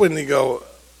that's when you go,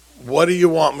 what do you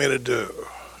want me to do?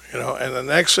 And the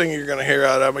next thing you're going to hear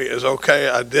out of me is, okay,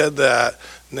 I did that.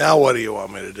 Now what do you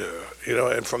want me to do?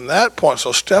 And from that point,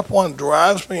 so step one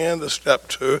drives me into step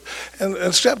two.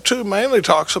 And step two mainly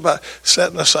talks about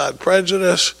setting aside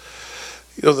prejudice,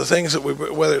 the things that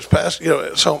whether it's past,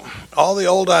 so all the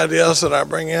old ideas that I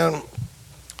bring in,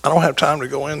 I don't have time to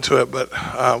go into it, but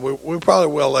we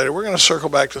probably will later. We're going to circle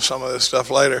back to some of this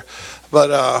stuff later. But,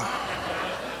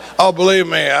 believe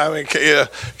me, I mean,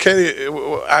 Katie,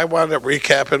 I wound up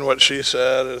recapping what she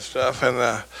said and stuff, and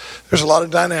there's a lot of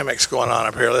dynamics going on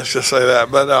up here, let's just say that.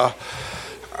 But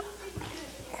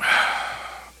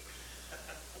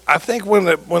I think when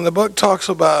the book talks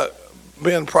about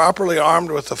being properly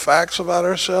armed with the facts about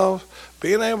ourselves,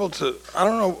 being able to, I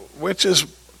don't know which is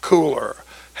cooler,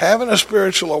 having a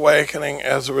spiritual awakening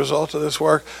as a result of this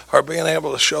work, or being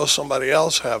able to show somebody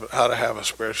else how to have a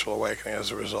spiritual awakening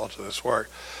as a result of this work.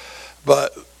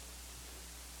 But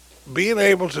being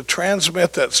able to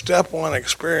transmit that step one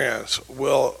experience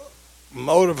will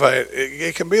motivate.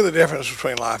 It can be the difference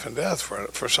between life and death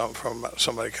for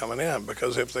somebody coming in,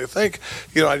 because if they think,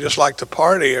 I just like to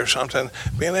party or something,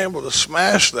 being able to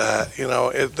smash that,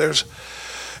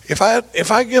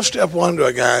 if I give step one to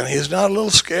a guy and he's not a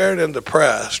little scared and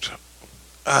depressed,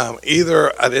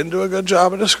 either I didn't do a good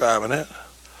job of describing it,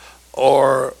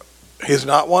 or he's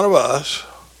not one of us,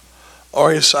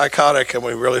 or he's psychotic and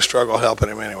we really struggle helping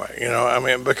him anyway.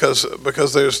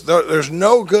 Because there's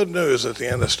no good news at the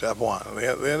end of step one.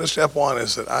 The end of step one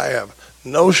is that I have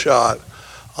no shot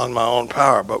on my own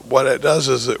power. But what it does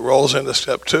is it rolls into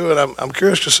step two, and I'm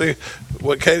curious to see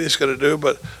what Katie's going to do.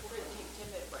 But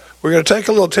We're going to take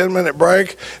a little 10-minute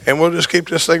break, and we'll just keep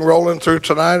this thing rolling through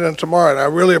tonight and tomorrow. And I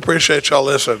really appreciate y'all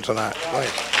listening tonight.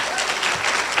 Thanks.